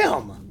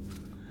 Tim!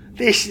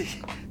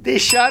 They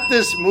shot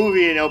this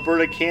movie in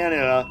Alberta,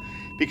 Canada,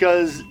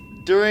 because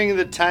during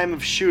the time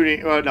of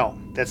shooting... Oh, no.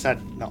 That's not...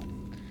 No.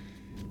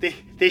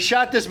 They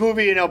shot this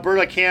movie in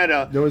Alberta,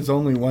 Canada. There was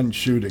only one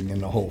shooting in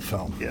the whole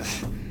film.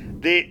 Yes.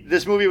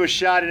 This movie was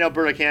shot in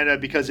Alberta, Canada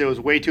because it was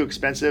way too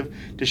expensive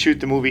to shoot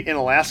the movie in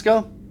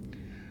Alaska.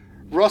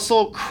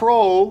 Russell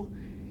Crowe,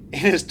 in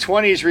his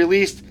 20s,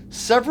 released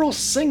several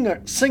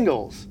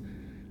singles.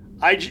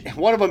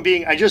 One of them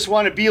being I Just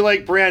Want to Be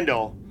Like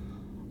Brando,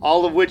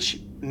 all of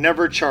which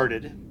never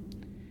charted.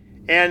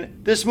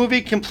 And this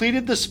movie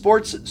completed the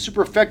sports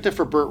superfecta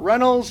for Burt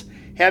Reynolds,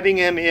 having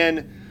him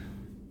in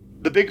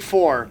the Big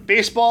Four: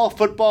 baseball,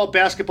 football,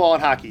 basketball,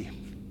 and hockey.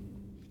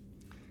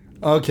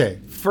 Okay,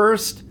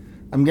 first,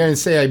 I'm going to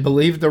say I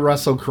believe the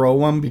Russell Crowe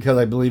one because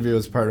I believe he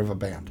was part of a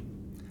band.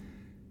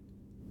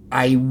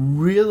 I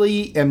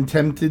really am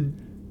tempted.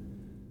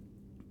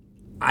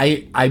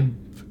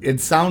 It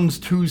sounds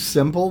too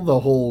simple, the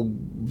whole,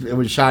 it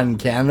was shot in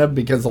Canada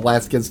because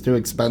Alaska's too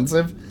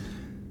expensive.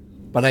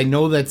 But I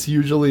know that's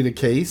usually the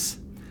case.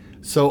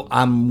 So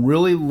I'm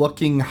really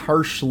looking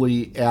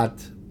harshly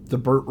at the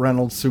Burt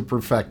Reynolds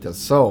superfecta.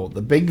 So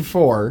the Big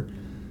Four,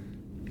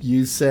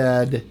 you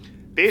said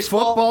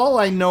Baseball. Football,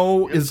 I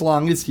know, is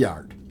longest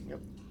yard. Yep.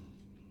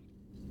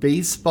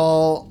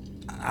 Baseball,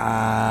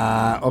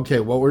 okay,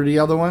 what were the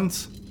other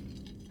ones?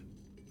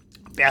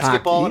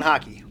 Basketball and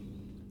hockey.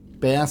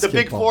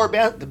 Basketball.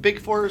 The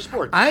Big Four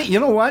sports. You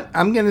know what?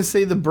 I'm going to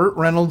say the Burt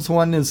Reynolds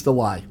one is the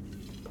lie.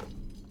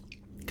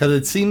 Because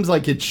it seems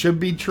like it should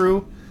be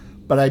true,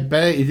 but I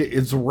bet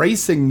it's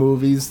racing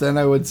movies, then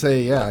I would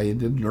say, yeah, he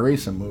did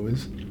racing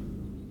movies.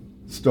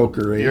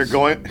 Stoker Race. You're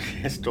going...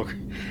 Stoker.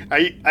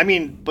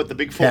 But the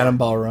Big Four.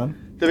 Cannonball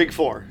Run. The Big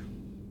Four.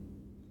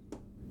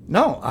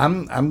 No,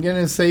 I'm going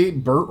to say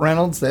Burt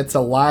Reynolds, that's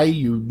a lie,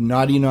 you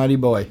naughty, naughty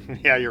boy.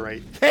 Yeah, you're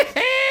right.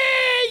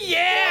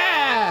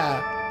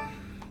 Yeah!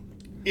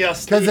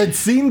 Yes. Because it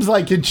seems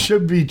like it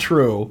should be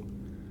true,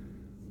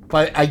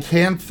 but I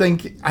don't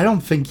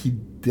think he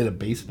did a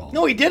baseball.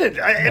 No, he did it.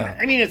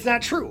 I mean, it's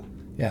not true.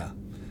 Yeah.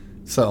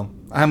 So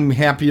I'm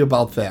happy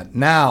about that.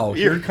 Now,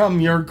 here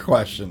come your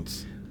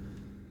questions.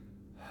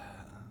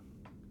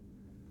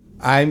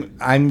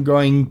 I'm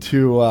going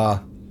to,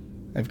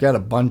 I've got a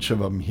bunch of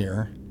them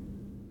here.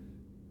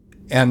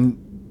 And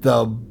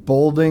the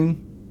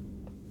bolding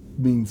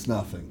means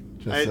nothing,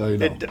 just so you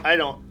know. I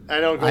don't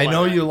go I by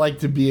know that. you like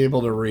to be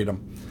able to read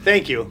them.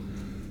 Thank you.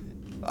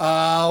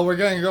 We're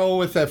going to go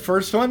with that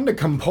first one. The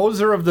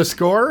composer of the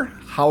score,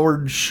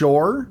 Howard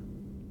Shore,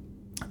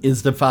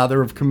 is the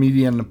father of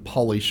comedian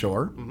Pauly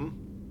Shore. Mm-hmm.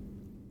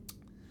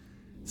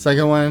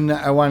 Second one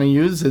I want to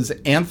use is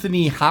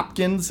Anthony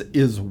Hopkins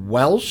is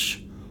Welsh,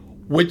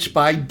 which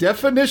by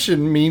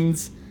definition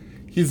means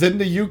he's in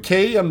the UK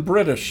and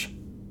British.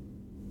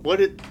 I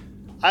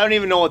don't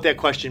even know what that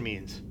question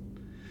means.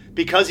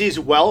 Because he's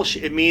Welsh,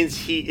 it means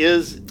he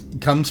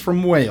comes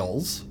from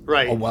Wales.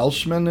 Right. A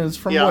Welshman is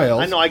from yeah,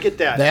 Wales. I know, I get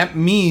that. That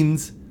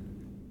means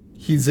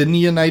he's in the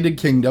United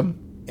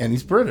Kingdom and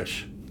he's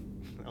British.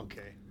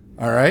 Okay.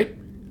 All right.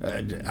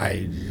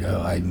 I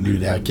knew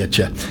that'd get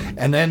you.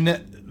 And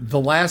then the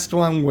last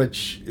one,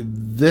 which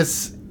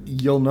this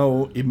you'll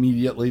know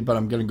immediately, but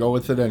I'm going to go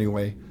with it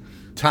anyway.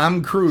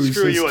 Tom Cruise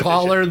is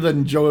taller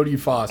than Jodie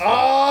Foster.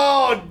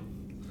 Oh!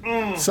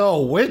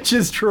 So, which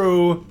is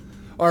true,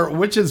 or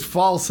which is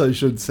false, I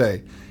should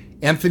say?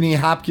 Anthony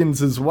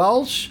Hopkins is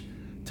Welsh.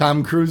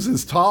 Tom Cruise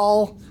is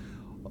tall.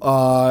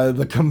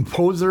 The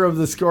composer of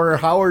the score,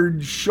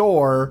 Howard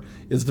Shore,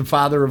 is the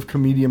father of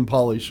comedian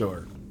Pauly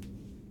Shore.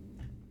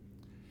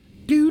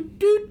 Doot,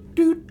 doot,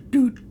 doot,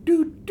 doot,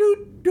 doot,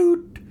 doot,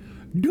 doot.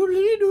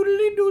 Doodly,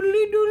 doodly,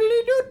 doodly,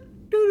 doodly,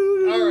 doot,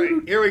 doot. All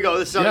right, here we go.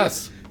 This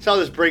is how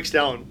this breaks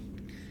down.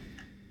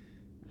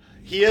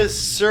 He is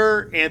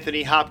Sir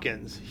Anthony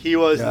Hopkins. He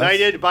was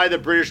knighted by the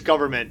British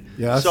government.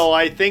 Yes. So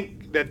I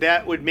think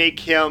that would make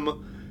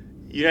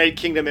him United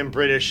Kingdom and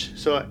British.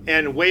 So,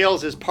 and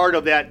Wales is part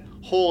of that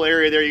whole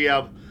area there. You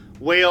have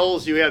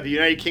Wales, you have the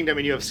United Kingdom,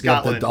 and you have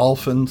Scotland. You have the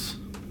Dolphins.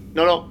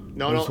 No.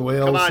 There's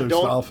Wales, Come on,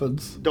 there's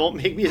Dolphins. Don't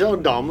make me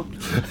sound dumb.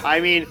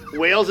 I mean,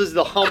 Wales is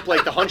the hump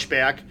like the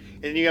hunchback,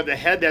 and then you have the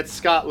head, that's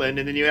Scotland,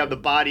 and then you have the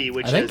body,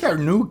 which is... I think our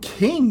new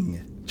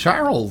king,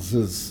 Charles,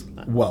 is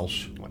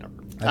Welsh. Whatever.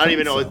 I don't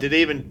even know. So. Did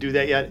they even do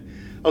that yet?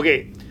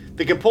 Okay.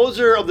 The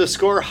composer of the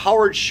score,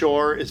 Howard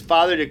Shore, is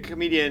father to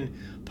comedian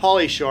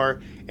Pauly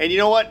Shore. And you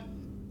know what?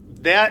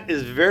 That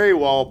is very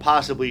well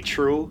possibly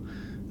true,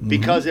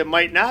 because it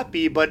might not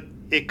be, but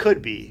it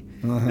could be.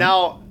 Mm-hmm.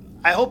 Now,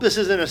 I hope this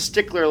isn't a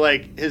stickler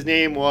like his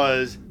name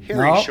was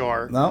Harry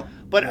Shore. No.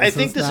 But I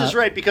think this is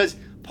right because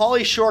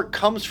Pauly Shore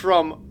comes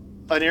from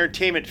an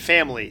entertainment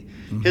family.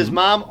 Mm-hmm. His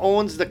mom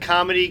owns the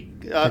comedy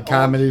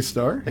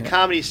store. The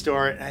comedy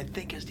store. And I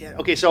think his dad.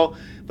 Okay, so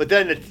but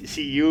then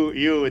see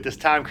you with this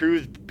Tom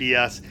Cruise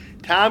BS.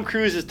 Tom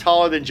Cruise is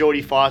taller than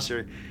Jodie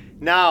Foster.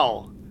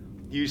 Now.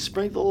 You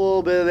sprinkled a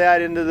little bit of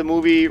that into the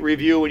movie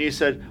review when you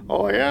said,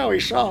 "Oh yeah,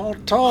 we saw how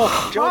tall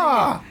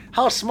Jodie,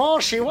 how small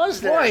she was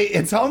there." Boy,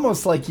 it's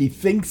almost like he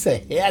thinks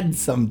ahead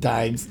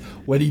sometimes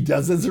when he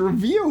does his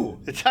review.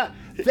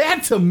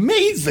 That's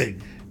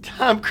amazing.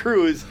 Tom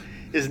Cruise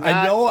is not.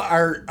 I know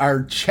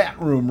our chat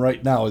room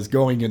right now is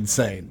going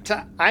insane.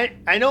 I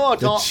know how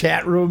tall. The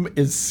chat room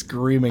is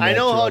screaming. I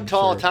know how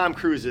tall Tom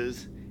Cruise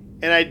is,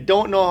 and I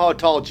don't know how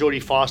tall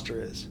Jodie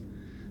Foster is.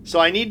 So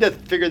I need to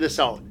figure this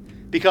out.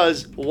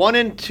 Because 1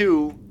 and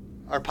 2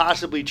 are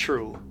possibly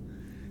true.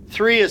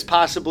 3 is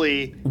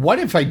possibly... What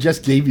if I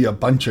just gave you a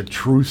bunch of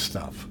true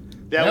stuff?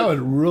 That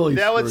would really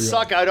That would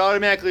suck. I'd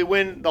automatically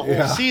win the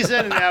whole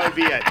season, and that would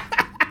be it.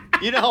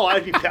 You know,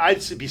 I'd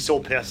be so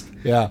pissed.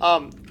 Yeah.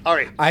 All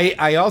right.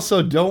 I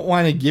also don't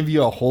want to give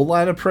you a whole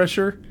lot of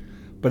pressure,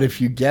 but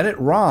if you get it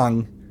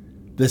wrong,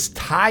 this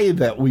tie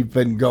that we've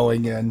been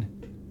going in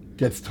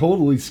gets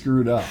totally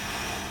screwed up.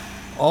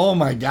 Oh,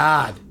 my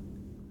God.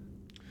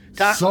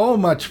 So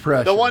much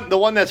pressure. The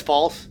one that's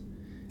false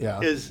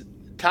is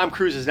Tom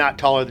Cruise is not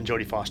taller than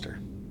Jodie Foster.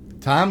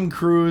 Tom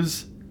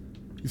Cruise.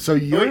 So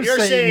you're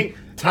saying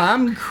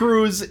Tom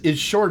Cruise is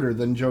shorter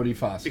than Jodie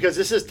Foster. Because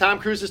this is Tom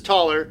Cruise is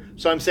taller,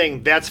 so I'm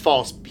saying that's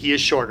false. He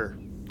is shorter.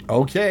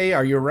 Okay,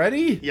 are you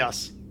ready?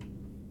 Yes.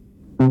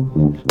 Here,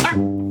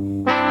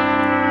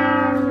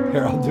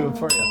 I'll do it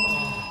for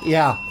you.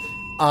 Yeah.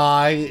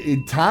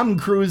 Tom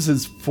Cruise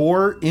is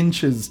 4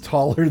 inches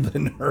taller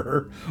than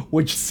her,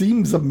 which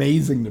seems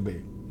amazing to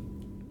me.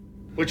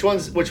 Which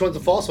one's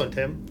the false one,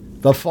 Tim?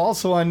 The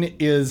false one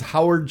is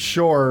Howard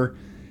Shore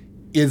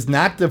is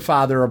not the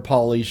father of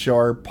Pauly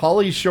Shore.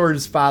 Pauly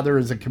Shore's father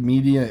is a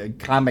comedian, a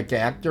comic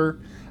actor.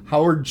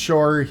 Howard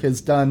Shore has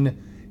done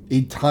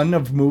a ton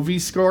of movie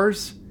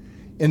scores.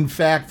 In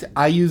fact,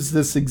 I used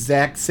this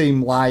exact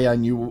same lie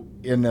on you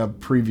in a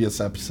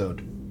previous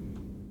episode.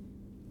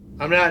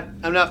 I'm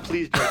not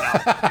pleased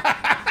right now.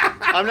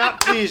 I'm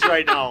not pleased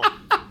right now.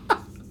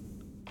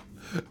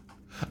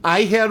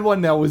 I had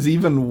one that was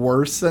even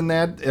worse than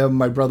that, and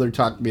my brother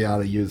talked me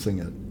out of using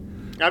it.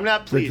 I'm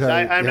not pleased.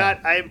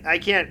 I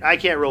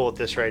can't roll with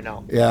this right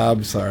now. Yeah,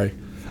 I'm sorry.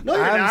 No,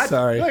 you're not. I'm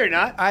sorry. No, you're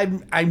not.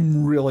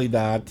 I'm really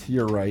not.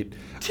 You're right.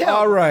 Tim,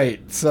 all right,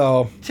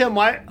 so Tim,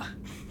 why?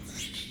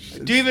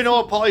 Do you even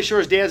know what Pauly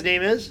Shore's dad's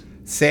name is?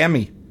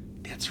 Sammy.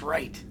 That's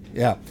right.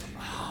 Yeah.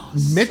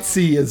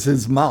 Mitzi is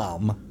his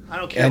mom. I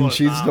don't care. And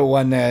she's the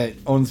one that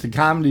owns the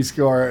comedy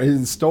store.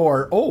 His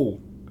store. Oh,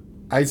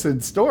 I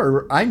said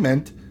store. I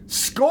meant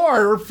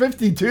score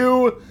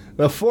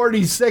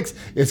 52-46.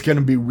 It's going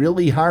to be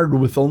really hard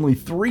with only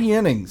 3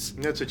 innings.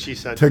 That's what she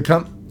said. To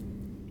come.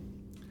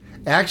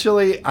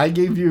 Actually, I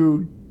gave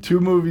you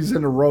 2 movies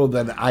in a row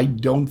that I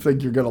don't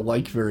think you're going to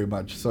like very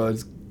much. So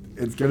it's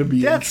going to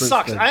be that interesting.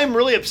 sucks. I'm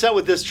really upset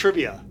with this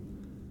trivia.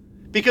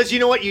 Because you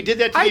know what? You did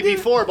that to me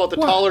before about the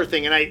taller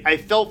thing, and I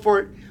fell for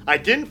it. I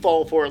didn't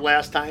fall for it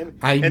last time,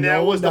 and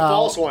that was the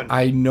false one.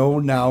 I know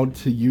now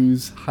to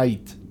use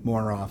height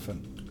more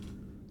often.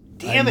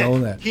 Damn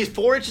it! That. He's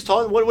 4 inches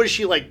tall. What is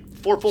she like?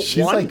 4 foot?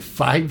 She's like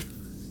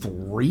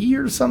 5'3"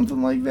 or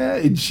something like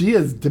that, and she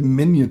is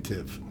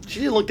diminutive. She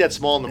didn't look that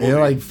small in the movie.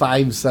 You're like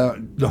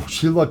 5'7". No,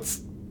 she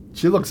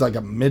looks like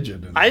a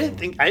midget. I didn't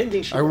think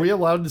she. Are we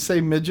allowed to say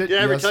midget? Did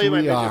I ever tell you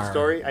my midget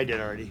story? I did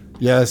already.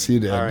 Yes,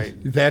 you did. All right.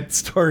 That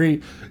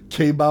story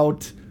came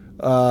out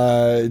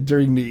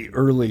during the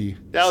early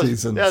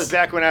seasons. That was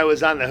back when I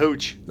was on the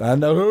hooch. On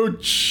the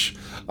hooch.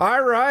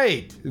 All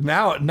right.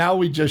 Now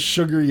we just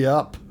sugar you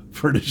up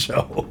for the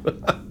show.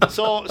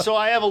 so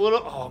I have a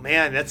little. Oh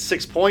man, that's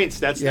 6 points.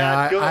 That's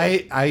not good.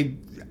 I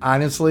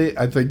honestly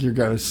I think you're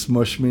gonna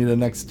smush me the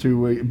next 2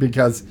 weeks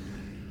because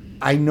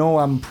I know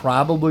I'm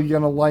probably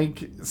gonna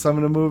like some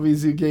of the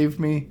movies you gave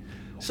me.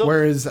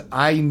 Whereas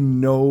I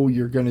know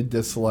you're going to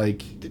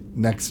dislike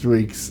next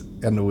week's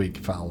and the week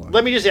following.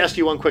 Let me just ask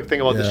you one quick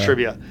thing about this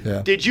trivia.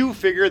 Yeah. Did you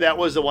figure that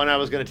was the one I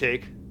was going to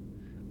take?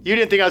 You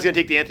didn't think I was going to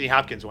take the Anthony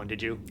Hopkins one,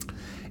 did you?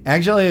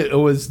 Actually, it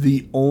was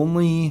the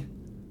only...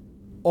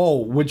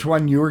 Oh, which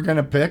one you were going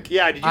to pick?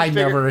 Yeah, did you I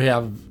never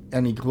have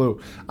any clue.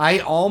 I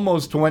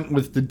almost went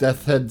with the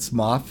Death Head's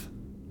Moth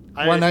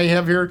one I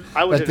have here.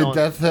 But the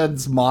Death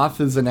Head's Moth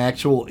is an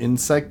actual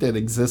insect that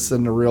exists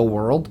in the real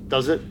world.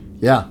 Does it?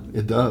 Yeah,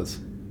 it does.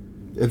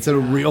 It's a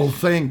real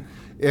thing.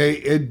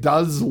 It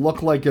does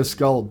look like a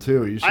skull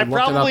too. You should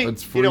look it up.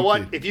 It's freaky. You know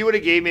what? If you would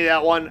have gave me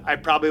that one, I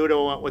probably would have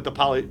went with the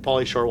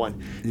Pauly Shore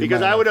one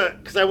because I would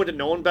have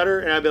known better,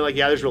 and I'd be like,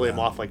 yeah, there's really a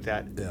moth like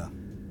that. Yeah.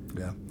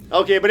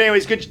 Okay, but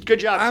anyways, good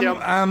job, Tim.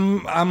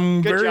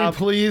 I'm very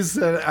pleased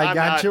that I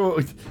got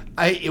you.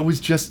 It was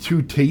just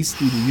too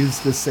tasty to use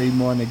the same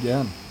one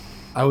again.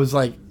 I was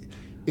like,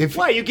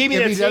 why you gave me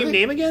that same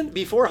name again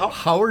before?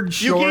 Howard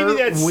Shore. You gave me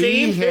that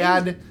same thing? We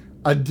had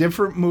a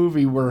different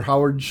movie where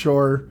Howard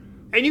Shore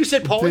And you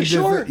said Pauly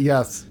Shore?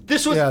 Yes.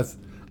 This was... Yes.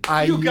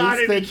 I You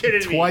gotta used be it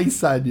kidding me.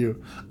 twice on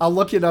you. I'll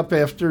look it up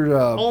after.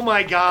 Oh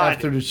my God!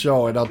 After the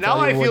show, and I'll Now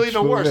tell you I feel which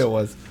even movie worse. it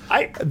was.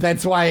 I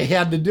That's why I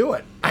had to do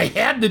it. I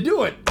had to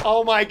do it.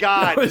 Oh my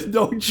God! There was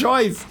no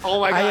choice. Oh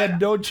my God! I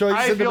had no choice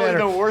I in the feel matter.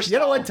 even worse You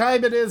know now. what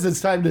time it is?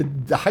 It's time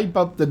to hype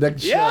up the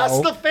next Yes,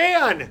 show. The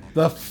Fan.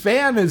 The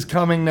Fan is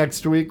coming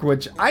next week,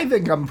 which I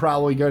think I'm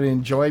probably going to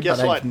enjoy, Guess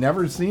but what? I've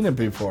never seen it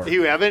before.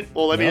 You haven't?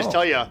 Well, let me No. just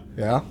tell you.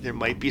 Yeah. There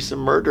might be some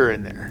murder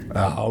in there.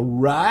 All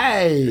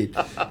right.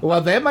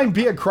 Well, that might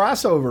be a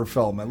crossover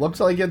film. It looks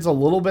like it's a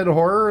little bit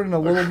horror and a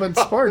little bit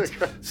sports.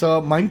 So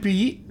it might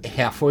be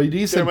halfway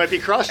decent. There might be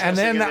cross-dressing And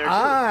then in there, too.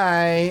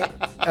 I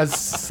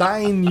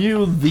assign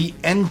you the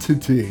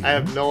entity. I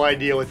have no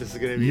idea what this is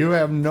going to be. You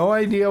have no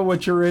idea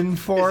what you're in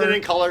for. Is it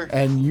in color?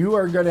 And you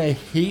are going to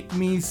hate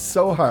me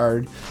so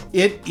hard.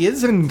 It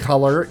is in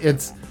color.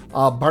 It's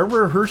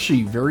Barbara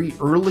Hershey, very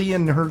early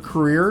in her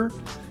career,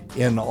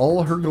 in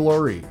all her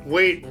glory.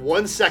 Wait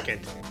 1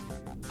 second.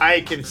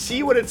 I can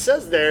see what it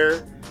says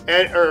there,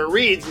 or it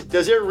reads.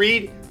 Does it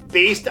read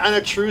based on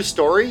a true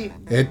story?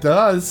 It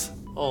does.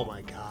 Oh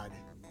my God.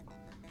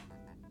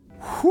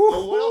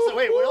 What else?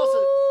 Wait, what else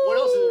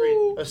does it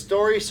read? A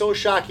story so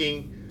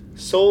shocking,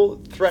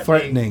 so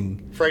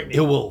threatening. Frightening.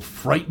 It will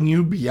frighten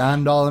you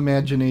beyond all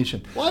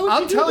imagination. Why would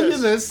I'll you do tell you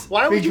this? this.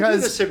 Why would you do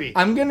because this to me?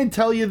 I'm going to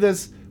tell you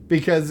this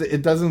because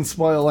it doesn't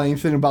spoil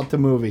anything about the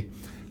movie.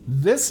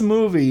 This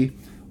movie,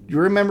 you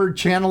remember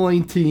Channel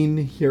 18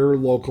 here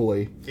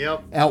locally?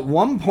 Yep. At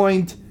one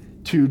point,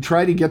 to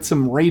try to get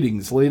some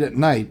ratings late at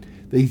night,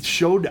 they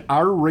showed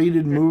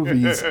R-rated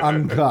movies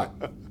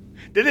uncut.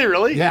 Did they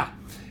really? Yeah.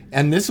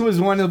 And this was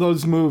one of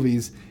those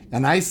movies,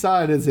 and I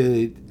saw it as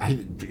I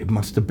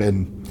must have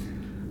been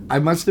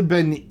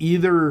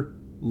either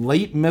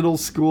late middle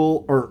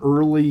school or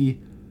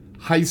early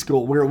high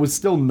school, where it was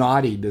still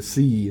naughty to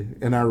see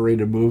an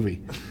R-rated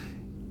movie.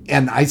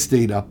 And I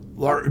stayed up,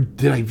 or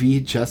did I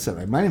VHS it?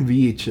 I might have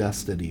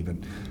VHS'd it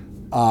even.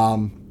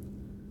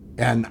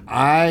 And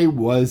I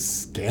was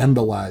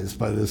scandalized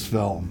by this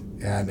film,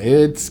 and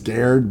it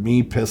scared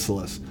me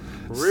pissless.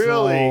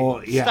 Really?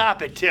 So, yeah.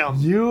 Stop it, Tim.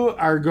 You're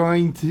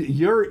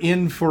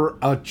in for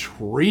a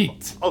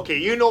treat. Okay,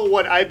 you know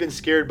what I've been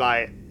scared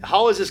by.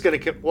 How is this going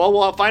to... Well,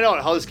 we'll find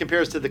out how this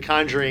compares to The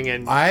Conjuring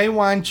and... I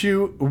want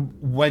you,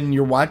 when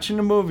you're watching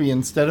a movie,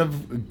 instead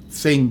of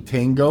saying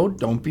tango,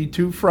 don't be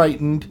too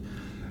frightened.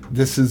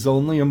 This is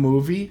only a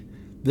movie.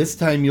 This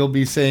time you'll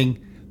be saying,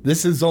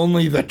 this is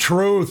only the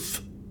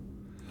truth.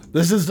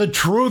 This is the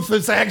truth.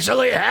 This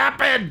actually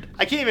happened.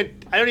 I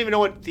don't even know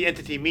what the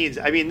entity means.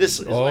 I mean,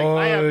 this is like...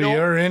 I have no,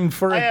 you're in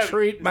for a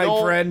treat, my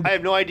friend. I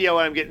have no idea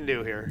what I'm getting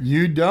to here.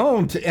 You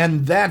don't.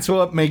 And that's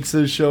what makes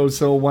this show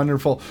so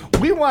wonderful.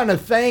 We want to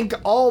thank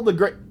all the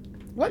great...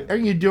 What are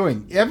you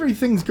doing?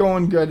 Everything's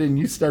going good and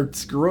you start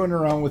screwing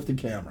around with the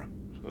camera.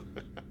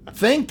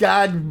 Thank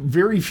God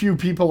very few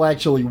people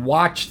actually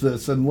watch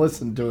this and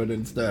listen to it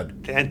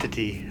instead. The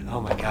Entity. Oh,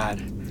 my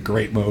God.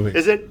 Great movie.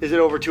 Is it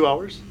over 2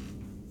 hours?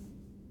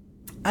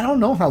 I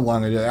don't know how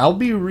long it is. I'll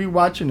be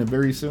rewatching it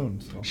very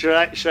soon. So. Should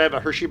I have a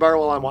Hershey bar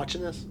while I'm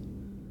watching this?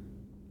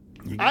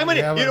 I'm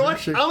gonna have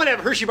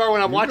Hershey bar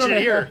when I'm watching it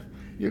here.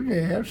 You're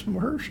gonna have some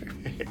Hershey.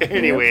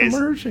 Anyways, some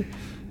Hershey.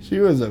 She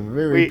was a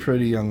very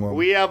pretty young woman.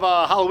 We have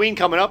Halloween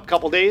coming up, a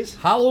couple days.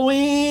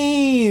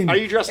 Halloween. Are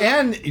you dressing up?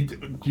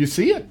 And you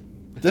see it.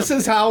 This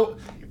is how.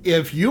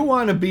 If you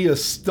want to be a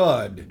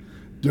stud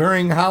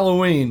during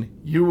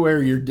Halloween, you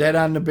wear your Dead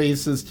on the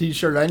Bases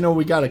t-shirt. I know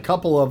we got a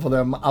couple of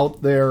them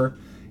out there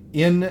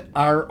in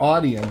our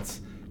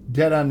audience.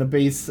 Dead on the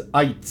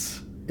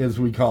Base-ites, as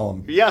we call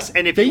them. Yes,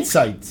 and if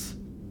Base-ites.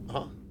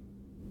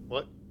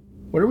 What?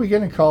 What are we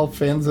going to call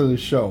fans of the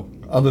show,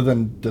 other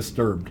than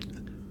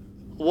Disturbed?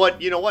 What?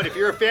 You know what? If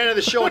you're a fan of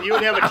the show and you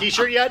don't have a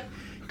t-shirt yet,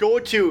 go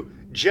to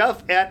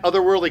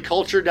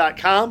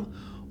Jeff@otherworldlyculture.com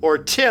or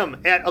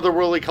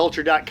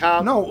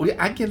Tim@otherworldlyculture.com. No,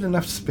 I get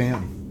enough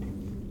spam.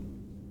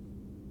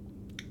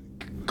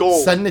 Go.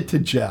 Send it to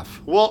Jeff.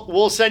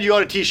 We'll send you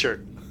out a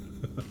t-shirt.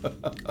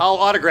 I'll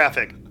autograph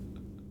it.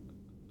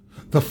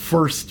 The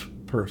first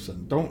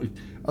person. Don't.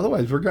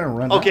 Otherwise, we're going to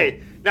run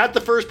Okay, not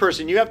the first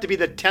person. You have to be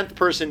the 10th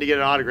person to get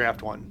an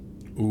autographed one.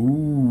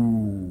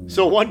 Ooh.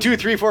 So 1, 2,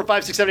 3, 4,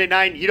 5, 6, 7, 8,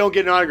 9. You don't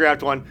get an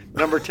autographed one.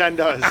 Number 10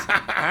 does.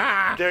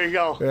 There you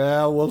go.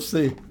 Yeah, we'll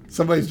see.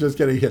 Somebody's just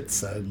going to hit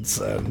send.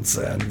 Well,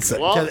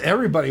 Because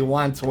everybody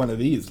wants one of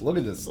these. Look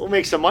at this. We'll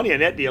make some money on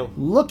that deal.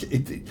 Look,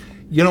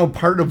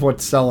 part of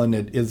what's selling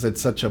it is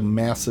it's such a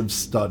massive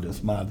stud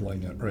is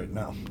modeling it right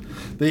now.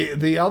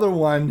 The other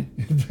one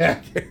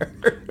back here.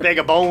 Bag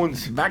of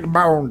bones.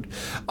 Backboned.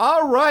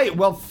 All right.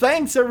 Well,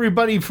 thanks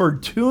everybody for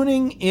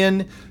tuning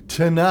in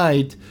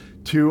tonight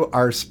to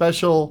our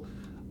special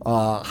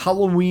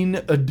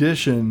Halloween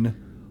edition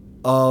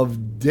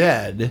of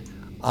Dead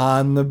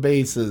on the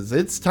Bases.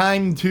 It's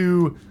time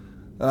to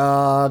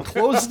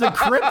close the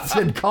crypt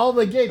and call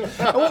the game.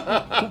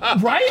 Oh,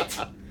 right?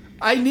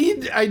 I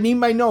need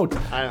my note.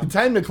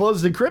 Time to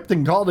close the crypt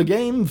and call the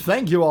game.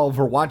 Thank you all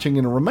for watching,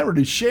 and remember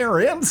to share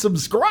and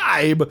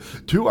subscribe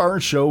to our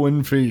show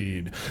and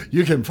feed.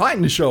 You can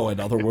find the show at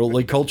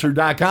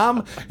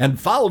otherworldlyculture.com and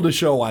follow the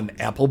show on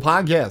Apple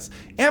Podcasts,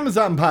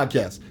 Amazon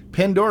Podcasts,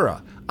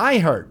 Pandora,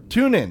 iHeart,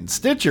 TuneIn,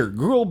 Stitcher,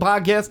 Google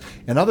Podcasts,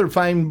 and other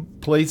fine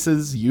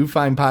places you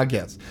find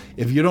podcasts.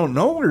 If you don't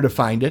know where to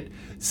find it,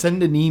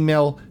 send an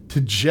email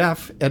to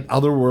Jeff at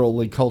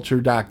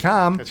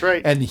otherworldlyculture.com. That's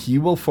right. And he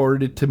will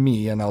forward it to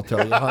me, and I'll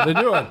tell you how to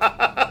do it.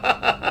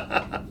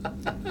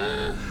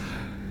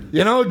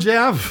 You know,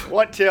 Jeff,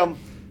 What, Tim?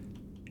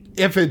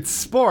 if it's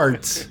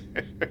sports,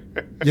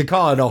 you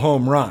call it a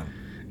home run.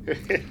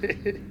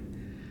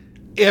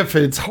 If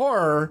it's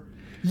horror,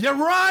 you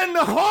run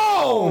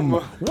home.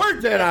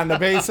 Work that on the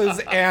bases,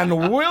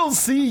 and we'll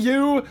see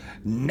you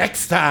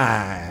next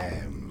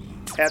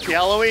time. Happy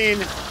Halloween.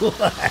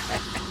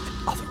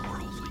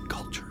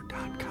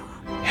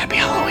 Otherworldlyculture.com.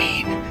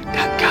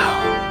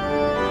 HappyHalloween.com.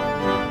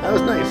 That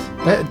was nice.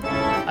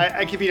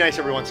 I can be nice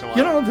every once in a while.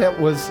 You know, that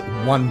was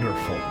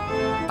wonderful.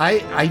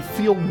 I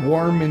feel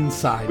warm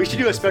inside. We should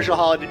do a special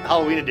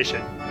Halloween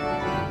edition.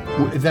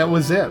 That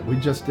was it. We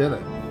just did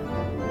it.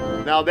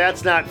 Now,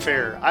 that's not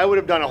fair. I would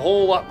have done a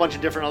bunch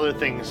of different other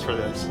things for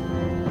this.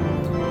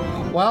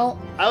 Well,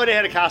 I would have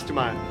had a costume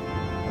on.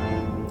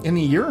 in a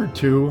year or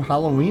two,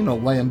 Halloween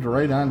will land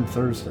right on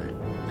Thursday.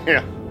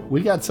 Yeah.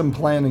 We got some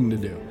planning to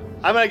do.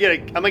 I'm gonna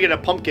get a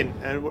pumpkin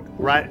and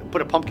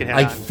put a pumpkin hat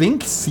I on.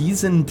 think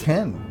season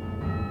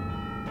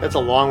 10. That's a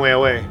long way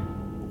away.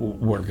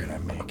 We're going to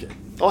make it.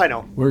 Oh, I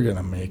know. We're going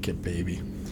to make it, baby.